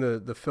bring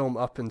the film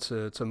up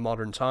into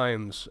modern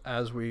times.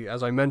 As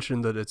I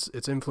mentioned that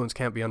its influence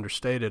can't be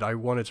understated, I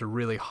wanted to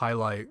really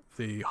highlight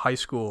the high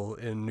school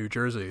in New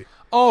Jersey.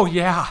 Oh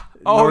yeah.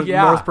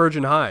 North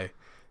Bergen High,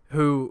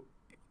 who,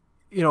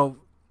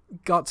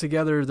 got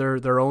together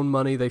their own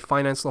money. They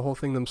financed the whole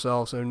thing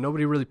themselves, and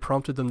nobody really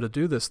prompted them to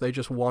do this. They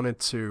just wanted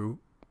to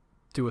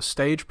do a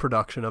stage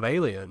production of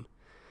Alien,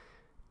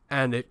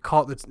 and it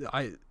caught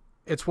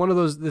It's one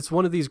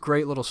of these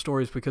great little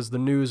stories because the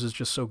news is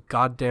just so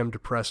goddamn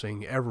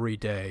depressing every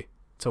day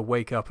to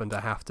wake up and to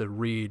have to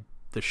read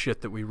the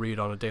shit that we read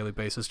on a daily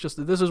basis.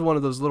 Just this is one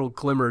of those little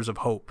glimmers of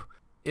hope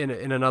in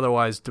an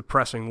otherwise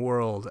depressing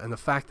world, and the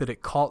fact that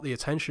it caught the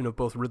attention of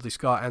both Ridley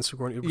Scott and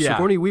Sigourney. Yeah.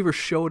 Sigourney Weaver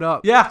showed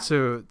up. Yeah.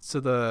 To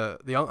the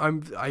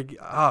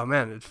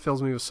man, it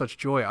fills me with such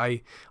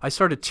joy. I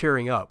started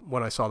tearing up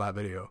when I saw that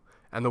video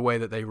and the way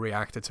that they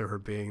reacted to her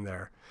being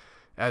there.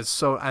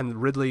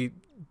 And Ridley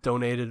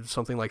donated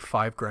something like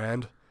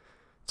 $5,000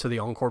 to the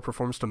encore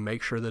performance to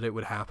make sure that it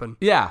would happen.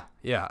 Yeah.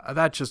 Yeah,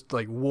 that just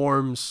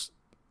warms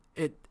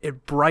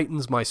it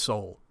brightens my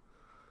soul.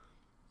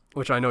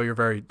 Which I know you're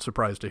very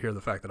surprised to hear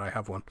the fact that I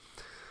have one.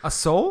 A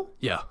soul?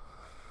 Yeah.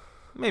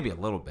 Maybe a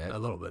little bit. A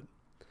little bit.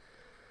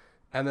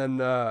 And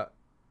then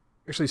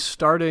actually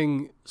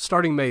starting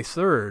May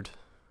 3rd,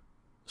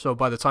 so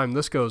by the time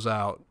this goes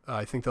out,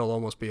 I think they'll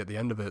almost be at the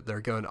end of it.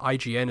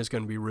 IGN is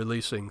going to be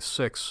releasing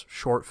 6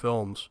 short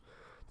films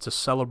to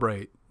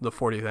celebrate the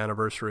 40th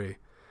anniversary.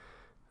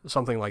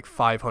 Something like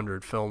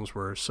 500 films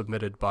were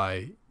submitted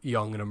by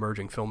young and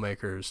emerging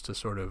filmmakers to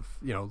sort of,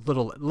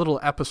 little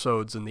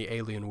episodes in the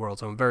Alien world.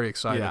 So I'm very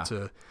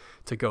excited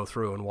to go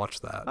through and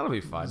watch that. That'll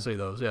be fun. See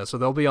those. Yeah, so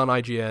they'll be on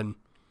IGN.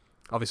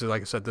 Obviously,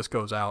 like I said, this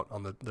goes out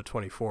on the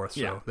 24th,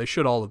 so they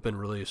should all have been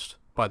released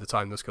by the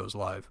time this goes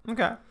live.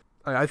 Okay.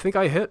 I think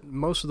I hit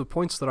most of the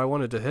points that I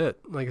wanted to hit.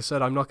 Like I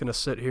said, I'm not going to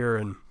sit here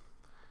and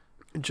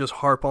just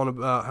harp on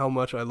about how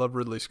much I love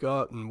Ridley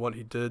Scott and what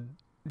he did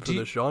for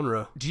this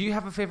genre. Do you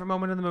have a favorite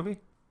moment in the movie?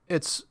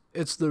 It's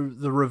the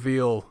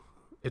reveal.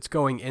 It's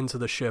going into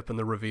the ship and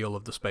the reveal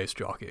of the space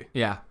jockey.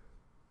 Yeah.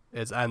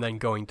 And then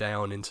going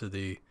down into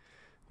the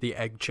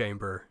egg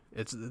chamber.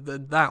 It's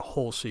that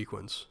whole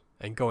sequence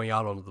and going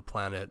out onto the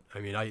planet. I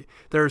mean,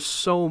 there's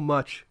so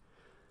much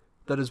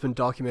that has been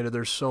documented.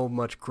 There's so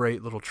much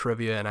great little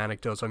trivia and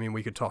anecdotes. I mean,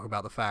 we could talk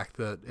about the fact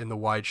that in the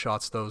wide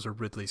shots, those are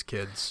Ridley's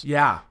kids.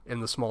 Yeah. In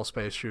the small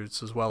space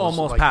shoots as well.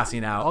 Almost as,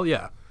 passing out. Oh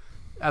yeah,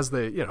 as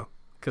they,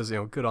 because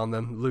good on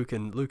them. Luke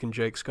and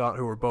Jake Scott,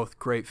 who were both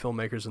great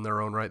filmmakers in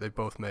their own right. They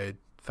both made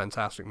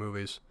fantastic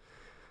movies,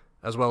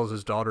 as well as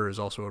his daughter is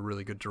also a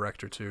really good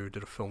director too.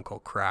 Did a film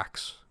called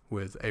Cracks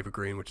with Ava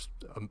Green, which is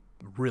a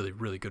really,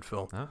 really good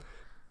film. Huh?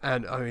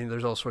 And I mean,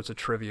 there's all sorts of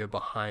trivia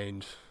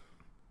behind.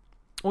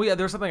 Oh yeah,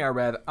 there was something I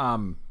read.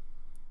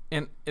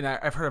 And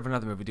I've heard of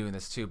another movie doing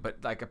this too. But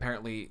like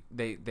apparently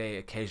they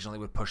occasionally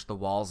would push the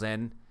walls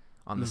in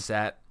on the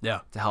set. Yeah.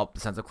 To help the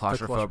sense of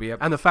claustrophobia.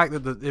 And the fact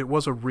that it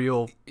was a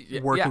real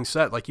working yeah.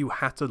 set, like you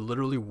had to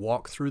literally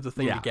walk through the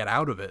thing Yeah. to get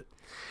out of it.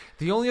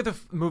 The only other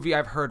movie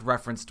I've heard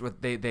referenced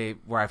with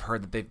where I've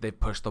heard that they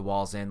pushed the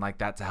walls in like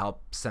that to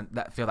help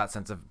feel that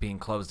sense of being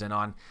closed in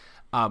on,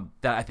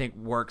 that I think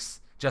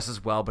works just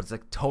as well, but it's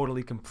like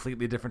totally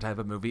completely different type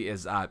of movie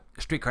is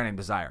Streetcar Named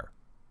Desire.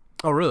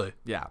 Oh, really?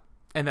 Yeah,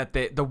 and that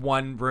the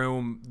one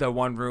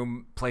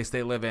room place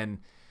they live in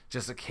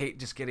just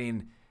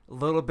getting a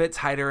little bit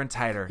tighter and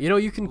tighter.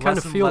 You can kind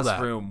of feel less that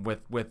room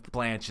with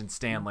Blanche and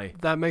Stanley.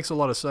 That makes a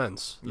lot of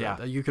sense.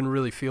 Yeah, you can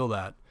really feel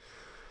that.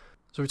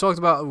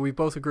 So we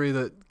both agree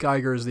that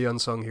Geiger is the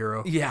unsung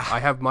hero. Yeah. I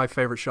have my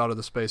favorite shot of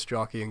the space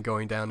jockey and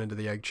going down into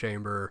the egg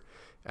chamber,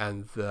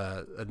 and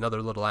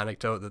another little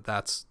anecdote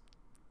that's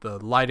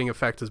the lighting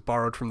effect is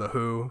borrowed from the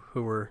Who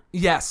were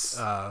Yes.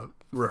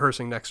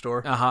 Rehearsing next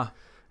door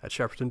at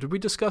Shepperton. Did we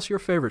discuss your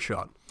favorite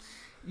shot?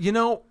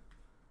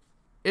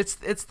 It's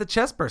the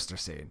chestburster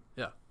scene.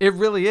 Yeah. It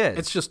really is.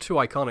 It's just too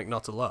iconic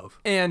not to love.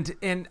 And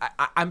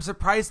I'm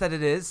surprised that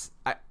it is.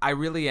 I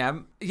really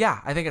am.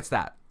 Yeah, I think it's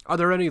that. Are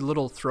there any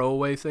little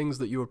throwaway things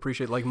that you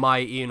appreciate, like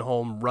my Ian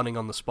Holm running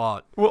on the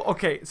spot? Well,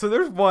 okay, so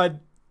there's one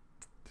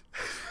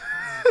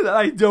that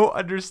I don't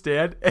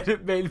understand, and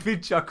it made me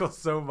chuckle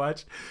so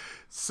much.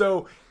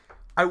 So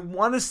I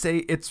want to say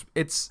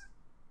it's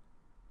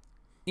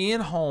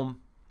Ian Holm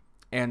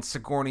and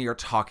Sigourney are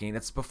talking.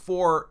 It's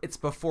before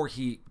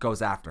he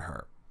goes after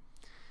her.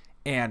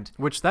 And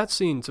which that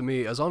scene to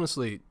me is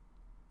honestly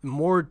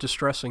more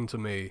distressing to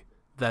me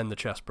than the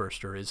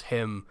chestburster is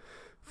him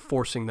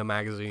forcing the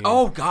magazine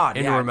into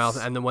her mouth,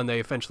 and then when they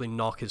eventually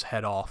knock his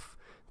head off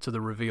to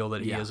the reveal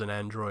that he is an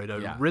android.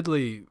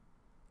 Ridley,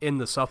 in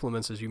the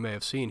supplements, as you may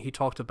have seen, he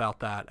talked about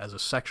that as a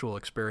sexual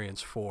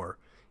experience for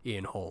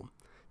Ian Holm,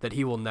 that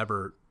he will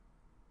never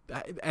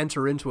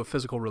enter into a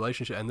physical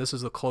relationship, and this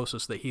is the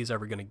closest that he's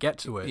ever going to get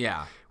to it.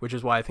 Yeah. Which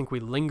is why I think we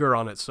linger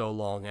on it so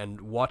long and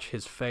watch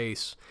his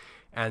face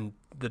and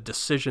the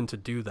decision to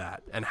do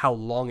that and how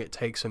long it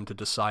takes him to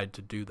decide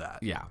to do that.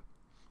 Yeah.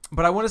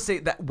 But I want to say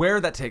that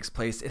where that takes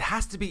place, it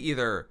has to be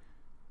either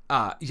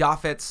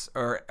Yaphet's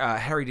or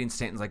Harry Dean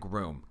Stanton's like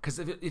room, because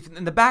if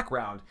in the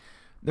background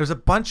there's a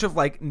bunch of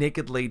like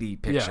naked lady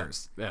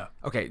pictures. Yeah.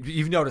 Okay,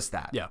 you've noticed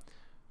that. Yeah.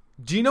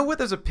 Do you know what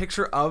there's a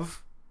picture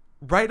of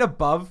right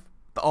above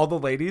all the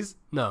ladies?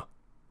 No.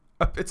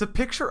 It's a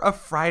picture of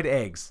fried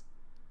eggs.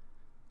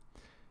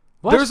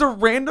 What? There's a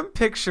random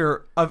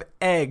picture of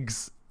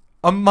eggs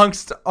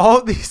amongst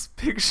all these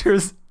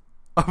pictures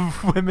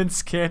of women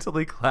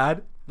scantily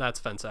clad. That's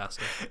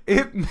fantastic.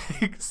 It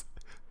makes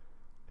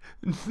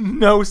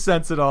no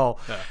sense at all.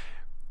 Yeah.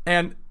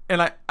 And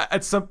I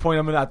at some point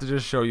I'm gonna have to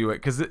just show you it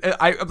because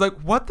I'm like,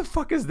 what the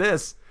fuck is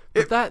this?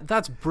 But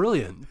that's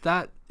brilliant.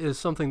 That is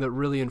something that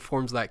really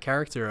informs that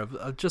character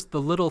of just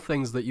the little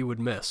things that you would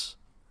miss.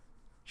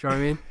 Do you know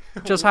what I mean?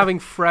 Just having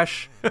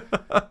fresh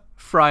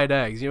fried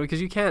eggs,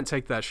 because you can't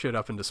take that shit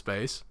up into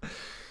space.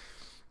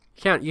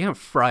 You can't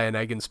fry an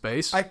egg in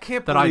space. I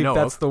can't that believe I know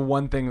that's of. the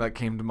one thing that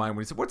came to mind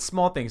when he said, "What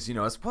small things do you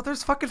notice?" Well,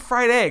 there's fucking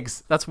fried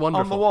eggs. That's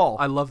wonderful. On the wall.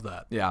 I love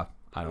that. Yeah,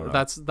 I don't know.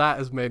 That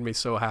has made me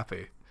so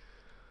happy.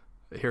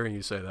 Hearing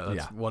you say that,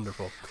 that's Yeah.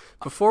 wonderful.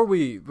 Before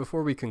we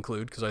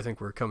conclude, because I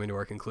think we're coming to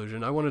our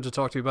conclusion, I wanted to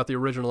talk to you about the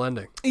original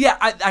ending. Yeah,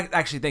 I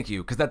actually thank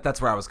you because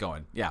that's where I was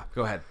going. Yeah,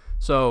 go ahead.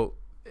 So,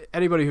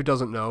 anybody who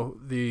doesn't know,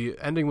 the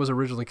ending was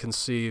originally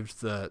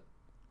conceived that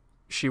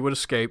she would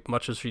escape,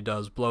 much as she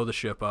does, blow the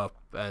ship up,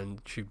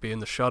 and she'd be in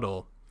the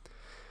shuttle,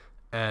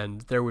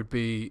 and there would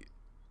be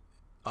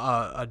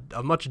a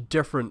much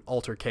different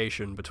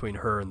altercation between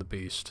her and the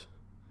Beast,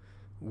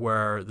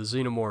 where the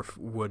xenomorph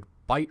would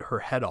bite her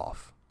head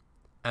off,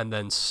 and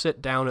then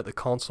sit down at the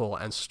console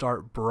and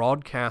start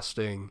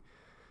broadcasting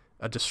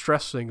a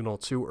distress signal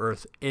to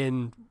Earth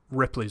in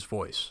Ripley's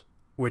voice,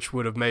 which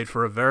would have made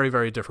for a very,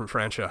 very different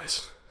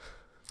franchise.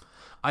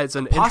 It's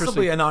an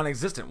Possibly a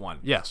non-existent one.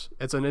 Yes,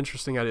 it's an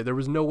interesting idea. There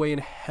was no way in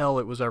hell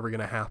it was ever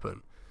going to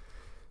happen.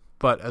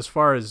 But as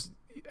far as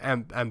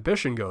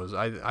ambition goes,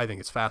 I think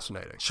it's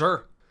fascinating.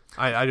 Sure.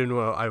 I didn't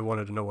know. I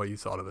wanted to know what you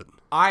thought of it.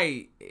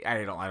 I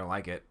don't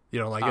like it. You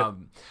don't like it?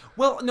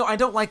 Well, no, I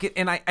don't like it,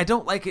 and I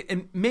don't like it,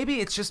 and maybe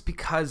it's just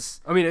because.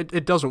 I mean,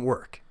 it doesn't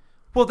work.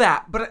 Well,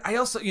 but I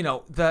also,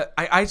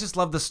 I just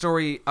love the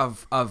story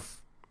of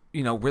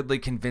Ridley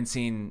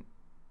convincing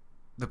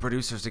the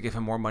producers to give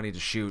him more money to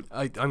shoot.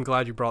 I'm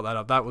glad you brought that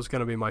up. That was going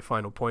to be my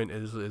final point.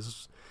 Is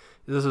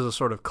this is a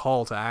sort of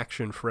call to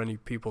action for any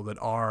people that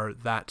are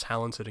that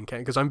talented and can,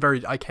 because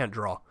I can't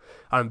draw.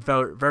 I'm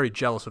very, very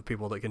jealous of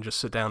people that can just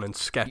sit down and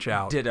sketch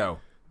out. Ditto.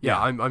 Yeah,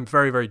 I'm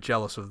very, very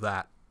jealous of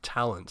that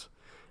talent,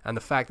 and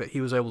the fact that he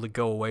was able to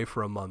go away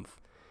for a month.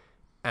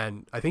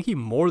 And I think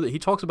he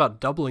talks about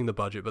doubling the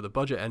budget, but the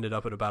budget ended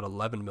up at about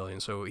 $11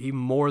 million. So he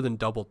more than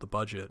doubled the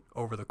budget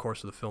over the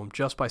course of the film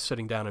just by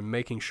sitting down and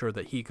making sure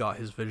that he got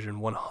his vision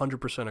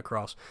 100%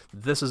 across.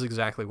 This is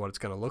exactly what it's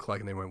going to look like.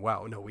 And they went,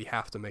 wow, no, we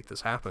have to make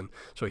this happen.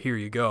 So here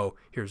you go.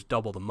 Here's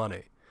double the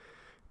money.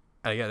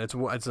 And again,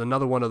 it's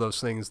another one of those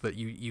things that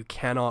you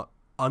cannot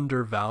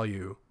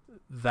undervalue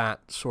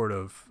that sort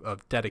of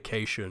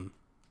dedication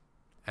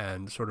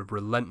and sort of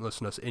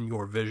relentlessness in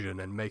your vision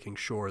and making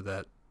sure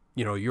that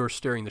you're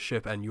steering the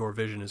ship and your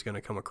vision is going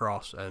to come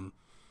across and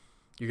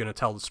you're going to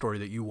tell the story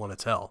that you want to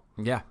tell.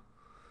 Yeah.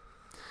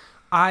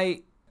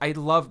 I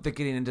love the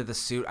getting into the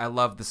suit. I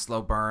love the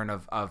slow burn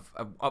of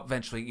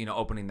eventually,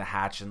 opening the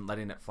hatch and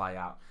letting it fly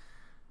out.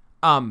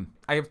 I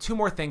have two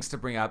more things to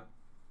bring up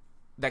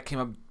that came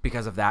up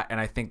because of that, and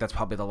I think that's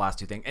probably the last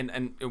two things,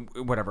 and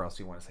whatever else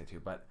you want to say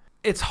too. But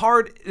it's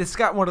hard. It's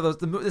got one of those.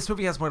 This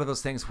movie has one of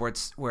those things where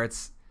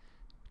it's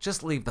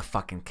just leave the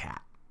fucking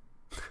cat.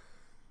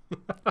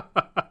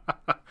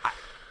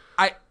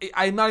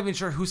 I'm not even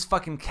sure whose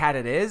fucking cat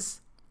it is.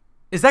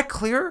 Is that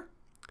clear?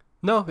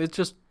 No, it's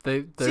just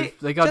they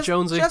got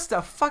Jonesy. Just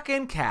a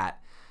fucking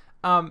cat.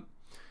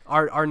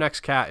 Our next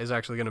cat is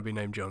actually going to be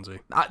named Jonesy.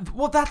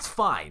 Well, that's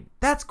fine.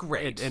 That's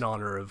great. In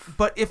honor of.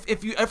 But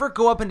if you ever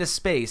go up into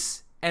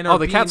space and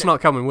the cat's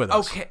not coming with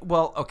us. Okay.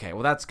 Well,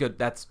 that's good.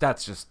 That's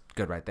just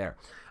good right there.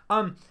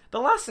 The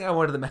last thing I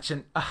wanted to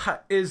mention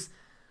is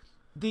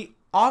the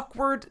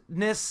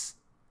awkwardness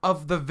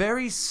of the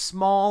very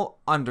small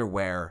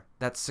underwear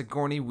that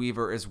Sigourney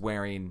Weaver is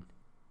wearing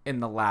in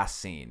the last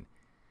scene.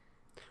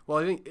 Well,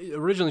 I think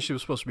originally she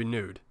was supposed to be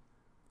nude.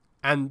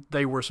 And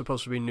they were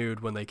supposed to be nude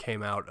when they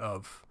came out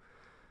of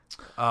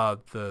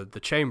the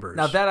chambers.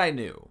 Now that I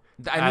knew.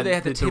 I knew they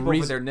had to tape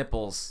over their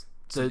nipples.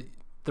 The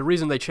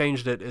reason they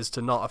changed it is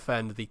to not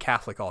offend the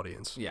Catholic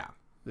audience. Yeah.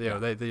 We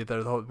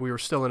were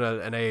still in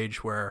an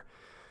age where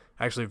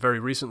actually very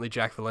recently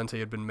Jack Valenti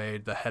had been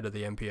made the head of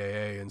the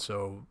MPAA, and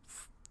so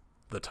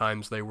the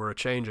times they were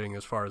changing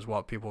as far as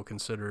what people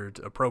considered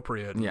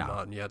appropriate and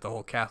not, and yet the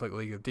whole Catholic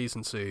League of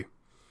Decency,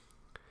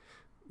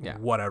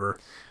 whatever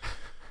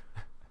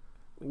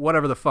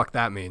the fuck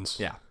that means.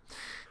 Yeah.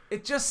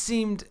 It just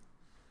seemed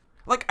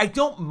like, I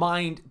don't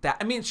mind that.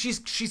 I mean, she's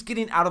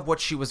getting out of what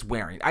she was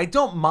wearing. I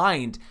don't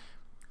mind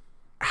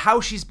how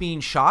she's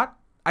being shot.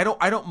 I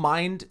don't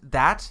mind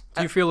that.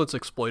 Do you feel it's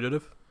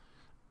exploitative?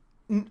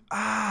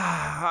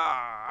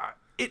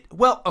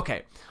 Well,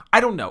 okay. I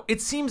don't know.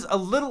 It seems a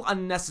little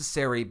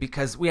unnecessary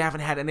because we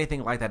haven't had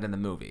anything like that in the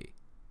movie.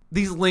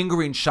 These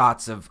lingering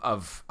shots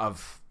of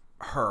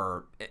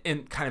her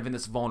in kind of in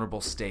this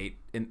vulnerable state,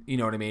 you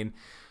know what I mean?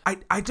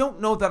 I don't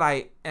know that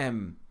I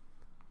am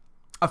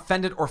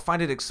offended or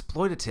find it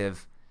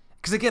exploitative,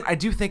 because again, I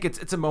do think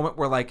it's a moment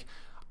where, like,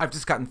 I've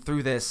just gotten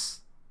through this,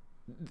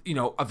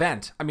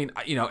 event. I mean,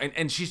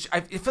 and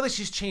I feel like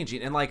she's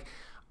changing, and like,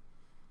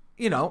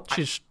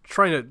 she's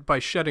trying to, by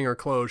shedding her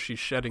clothes, she's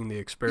shedding the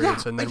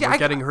experience, and then we're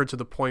getting her to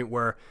the point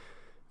where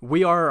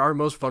we are our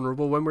most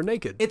vulnerable when we're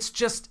naked. It's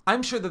just,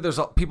 I'm sure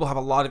that people have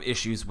a lot of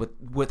issues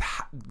with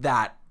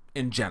that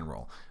in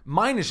general.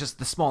 Mine is just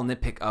the small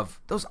nitpick of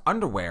those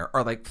underwear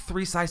are like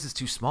 3 sizes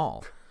too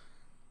small.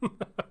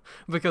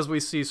 Because we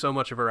see so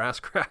much of her ass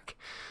crack.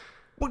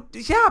 Well,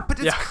 yeah, but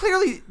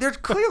they're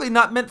clearly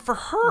not meant for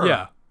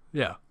her.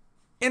 Yeah.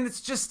 And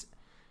it's just,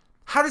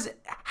 how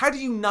do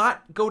you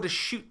not go to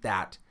shoot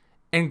that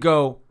and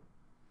go,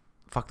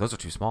 fuck, those are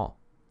too small.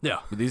 Yeah.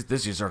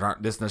 This is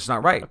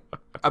not right.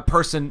 A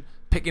person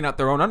picking out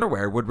their own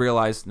underwear would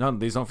realize, no,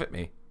 these don't fit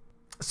me.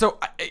 So,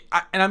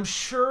 and I'm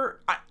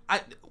sure,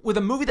 with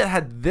a movie that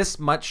had this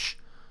much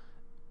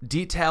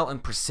detail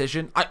and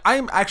precision,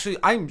 I'm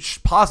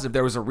positive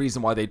there was a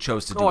reason why they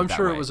chose to do it that way. I'm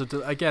sure it was,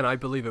 again, I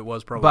believe it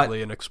was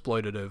probably an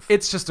exploitative.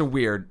 It's just a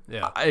weird,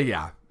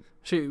 yeah.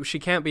 She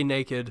can't be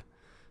naked,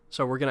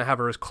 so we're going to have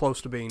her as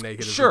close to being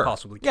naked as we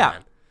possibly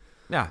can.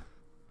 Yeah.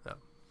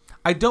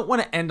 I don't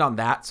want to end on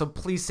that, so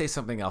please say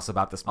something else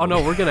about this movie. Oh,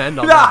 no, we're going to end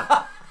on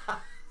that.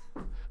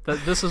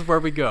 This is where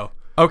we go.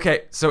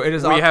 Okay, so it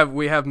is.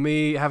 We have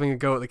me having a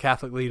go at the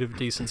Catholic League of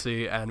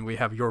Decency, and we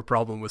have your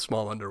problem with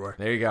small underwear.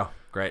 There you go.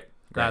 Great.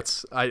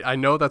 I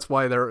know that's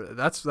why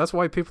that's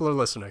why people are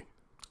listening.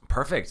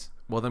 Perfect.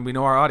 Well, then we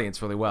know our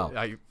audience really well.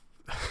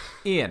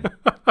 Ian,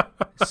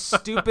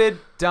 stupid,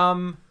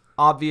 dumb,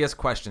 obvious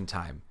question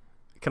time.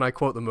 Can I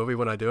quote the movie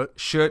when I do it?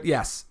 Should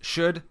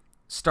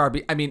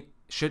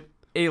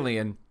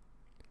Alien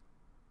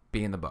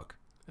be in the book?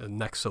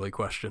 Next silly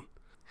question.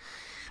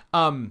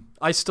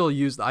 I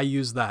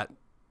use that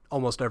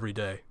almost every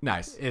day.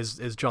 Nice.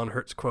 Is John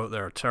Hurt's quote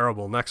there?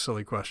 Terrible. Next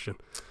silly question.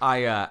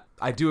 I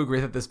do agree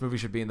that this movie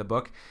should be in the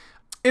book,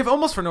 if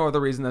almost for no other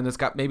reason than it's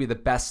got maybe the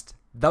best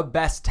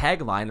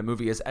tagline a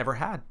movie has ever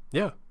had.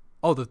 Yeah.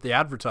 Oh, the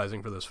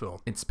advertising for this film.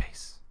 In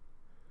space,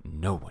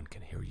 no one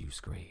can hear you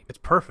scream. It's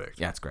perfect.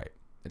 Yeah, it's great.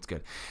 It's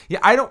good. Yeah,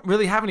 I don't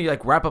really have any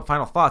like wrap up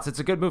final thoughts. It's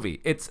a good movie.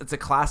 It's a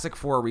classic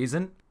for a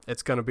reason.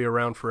 It's going to be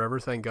around forever,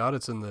 thank God.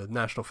 It's in the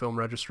National Film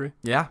Registry.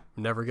 Yeah.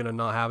 Never going to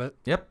not have it.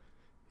 Yep.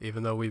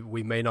 Even though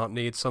we may not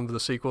need some of the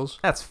sequels.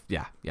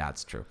 Yeah,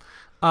 it's true.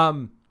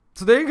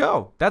 So there you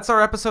go. That's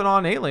our episode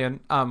on Alien,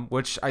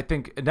 which I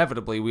think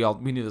inevitably we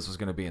knew this was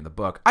going to be in the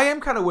book. I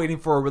am kind of waiting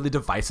for a really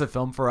divisive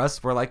film for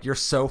us, where like you're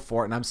so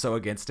for it and I'm so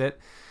against it.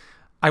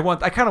 I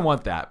kind of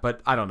want that, but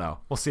I don't know.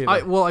 We'll see.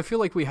 I feel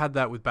like we had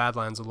that with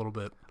Badlands a little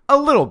bit. A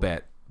little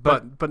bit,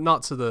 but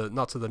not to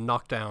the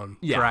knockdown,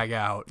 drag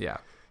out. Yeah.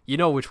 You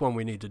know which one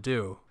we need to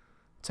do.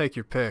 Take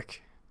your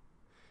pick.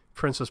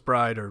 Princess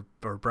Bride or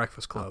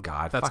Breakfast Club. Oh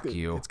God, fuck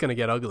you. It's gonna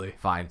get ugly.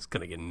 Fine. It's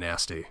gonna get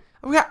nasty.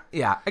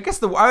 Yeah. I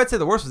guess I would say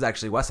the worst was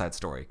actually West Side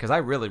Story, because I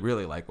really,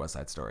 really like West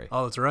Side Story.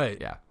 Oh, that's right.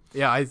 Yeah.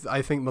 Yeah,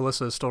 I think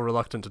Melissa is still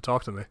reluctant to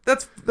talk to me.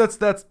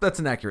 That's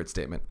an accurate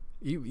statement.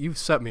 You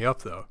set me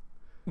up though.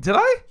 Did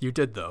I? You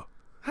did though.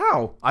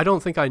 How? I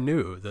don't think I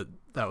knew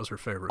that was her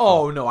favorite.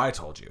 Oh film. No, I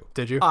told you.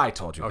 Did you? I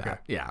told you. Okay.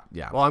 That.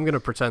 Yeah. Well, I'm gonna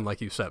pretend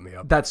like you set me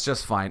up. That's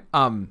just fine.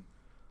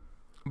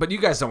 But you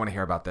guys don't want to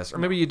hear about this, or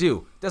maybe you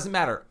do. Doesn't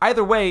matter.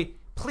 Either way,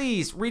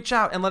 please reach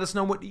out and let us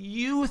know what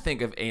you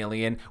think of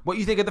Alien, what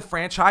you think of the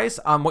franchise,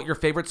 what your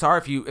favorites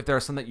are. If there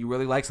are some that you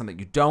really like, some that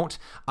you don't,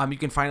 you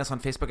can find us on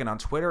Facebook and on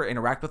Twitter.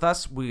 Interact with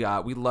us. We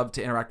love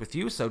to interact with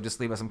you, so just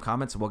leave us some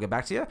comments and we'll get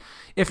back to you.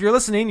 If you're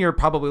listening, you're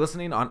probably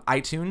listening on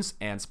iTunes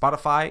and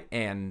Spotify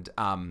and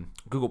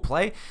Google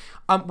Play.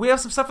 We have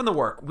some stuff in the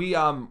work. We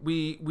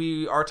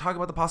are talking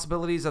about the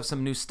possibilities of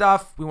some new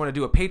stuff. We want to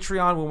do a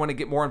Patreon. We want to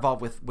get more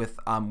involved with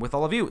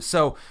all of you.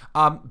 So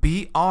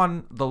be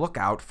on the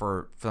lookout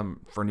for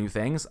new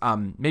things.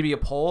 Maybe a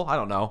poll. I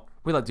don't know.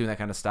 We like doing that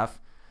kind of stuff.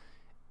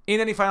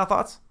 Ian, any final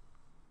thoughts?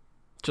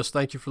 Just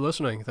thank you for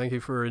listening. Thank you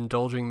for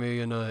indulging me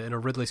in a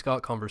Ridley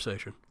Scott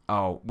conversation.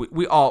 Oh,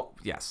 we all,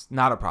 yes,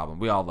 not a problem.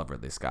 We all love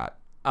Ridley Scott.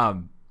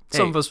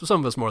 Some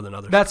of us more than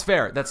others. That's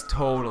fair. That's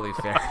totally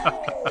fair.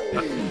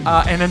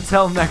 And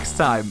until next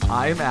time,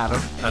 I am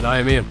Adam. And I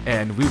am Ian.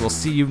 And we will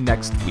see you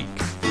next week.